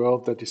loved the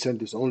world that he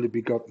sent his only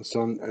begotten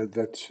Son,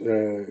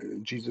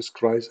 Jesus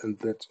Christ, and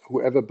that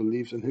whoever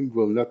believes in him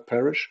will not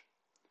perish.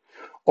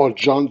 Or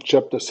John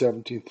chapter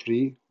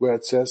 17:3, where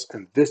it says,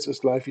 and this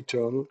is life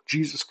eternal,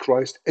 Jesus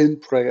Christ in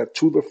prayer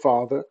to the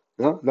Father,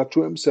 not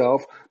to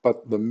himself,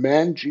 but the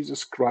man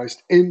Jesus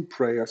Christ in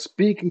prayer,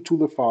 speaking to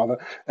the Father,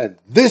 and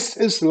this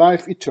is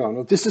life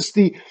eternal.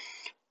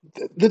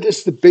 That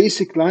is the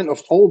basic line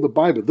of all the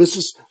Bible. This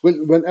is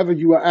whenever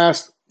you are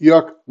asked,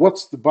 Jörg,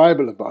 what's the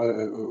Bible about?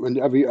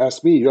 Whenever you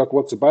ask me, Jörg,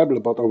 what's the Bible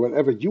about? Or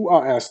whenever you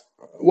are asked,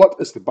 what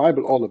is the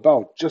Bible all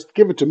about? Just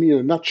give it to me in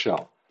a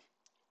nutshell.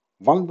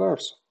 One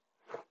verse.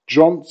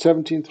 John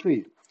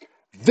 17:3.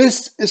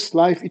 This is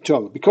life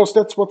eternal, because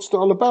that's what it's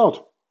all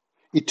about.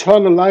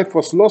 Eternal life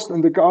was lost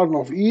in the Garden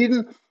of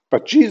Eden,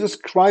 but Jesus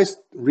Christ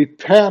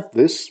repaired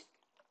this,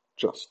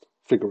 just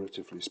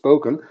figuratively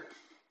spoken,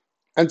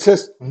 and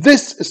says,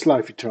 this is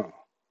life eternal,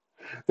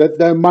 that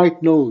they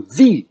might know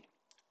thee,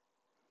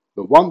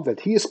 the one that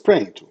he is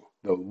praying to,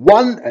 the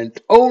one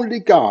and only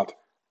God,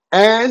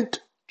 and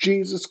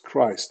Jesus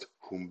Christ,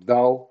 whom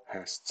thou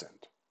hast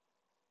sent.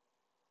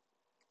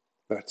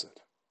 That's it.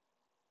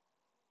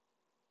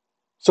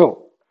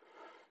 So,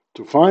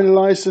 to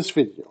finalize this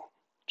video,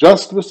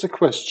 just with the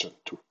question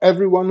to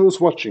everyone who's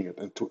watching it,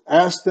 and to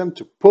ask them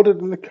to put it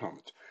in the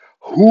comment,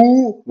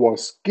 who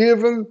was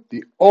given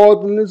the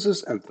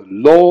ordinances and the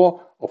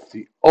law of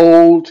the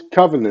Old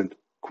Covenant,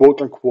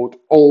 quote-unquote,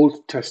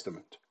 Old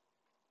Testament?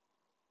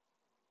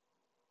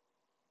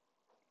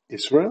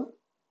 Israel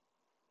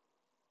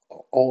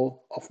or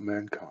all of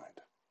mankind?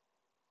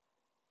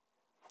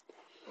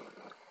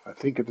 I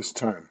think it is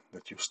time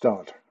that you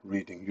start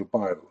reading your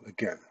Bible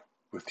again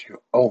with your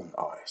own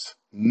eyes,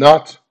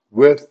 not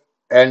with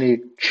any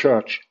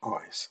church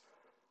eyes.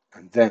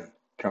 And then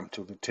come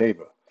to the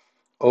table,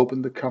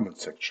 open the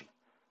comment section,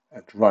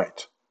 and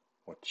write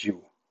what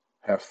you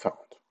have found.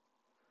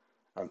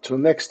 Until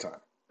next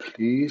time,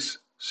 please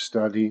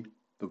study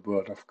the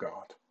Word of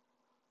God.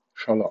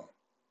 Shalom.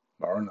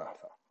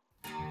 Maranatha.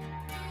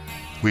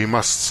 We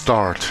must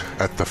start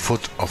at the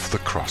foot of the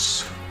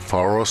cross.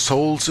 For our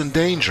souls in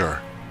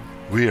danger,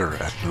 we're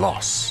at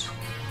loss.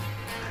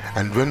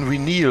 And when we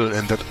kneel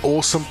in that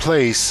awesome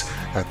place,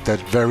 at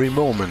that very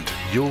moment,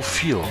 you'll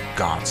feel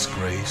God's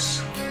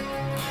grace.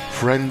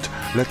 Friend,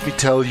 let me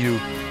tell you,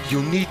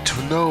 you need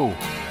to know,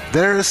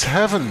 there is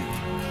heaven,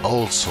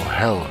 also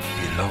hell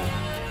below.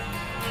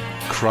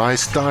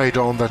 Christ died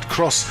on that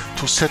cross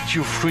to set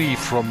you free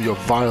from your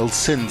vile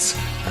sins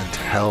and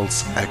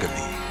hell's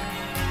agony.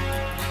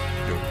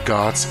 You're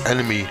God's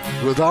enemy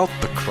without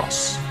the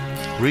cross.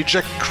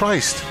 Reject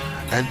Christ,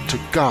 and to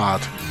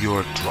God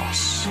you're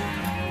dross.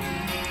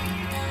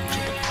 To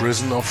the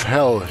prison of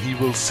hell he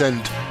will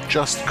send,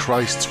 just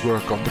Christ's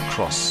work on the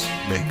cross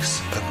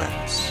makes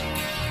amends.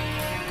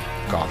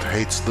 God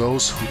hates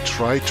those who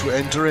try to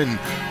enter in,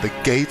 the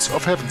gates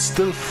of heaven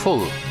still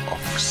full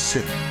of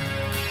sin.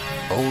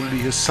 Only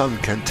his Son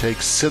can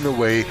take sin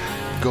away.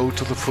 Go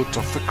to the foot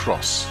of the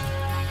cross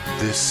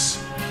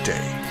this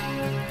day.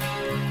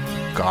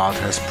 God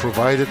has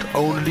provided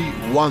only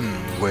one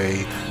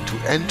way to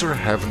enter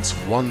heaven's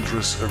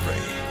wondrous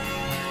array.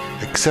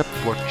 Accept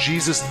what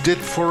Jesus did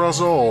for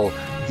us all.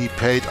 He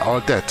paid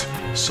our debt,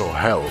 so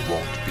hell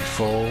won't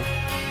befall.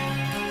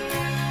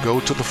 Go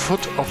to the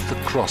foot of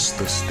the cross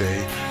this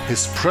day.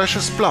 His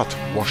precious blood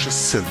washes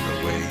sin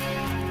away.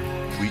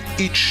 We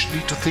each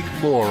need to think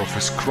more of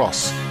his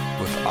cross.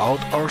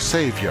 Without our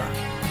Savior,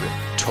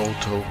 we're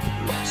total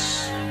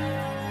loss.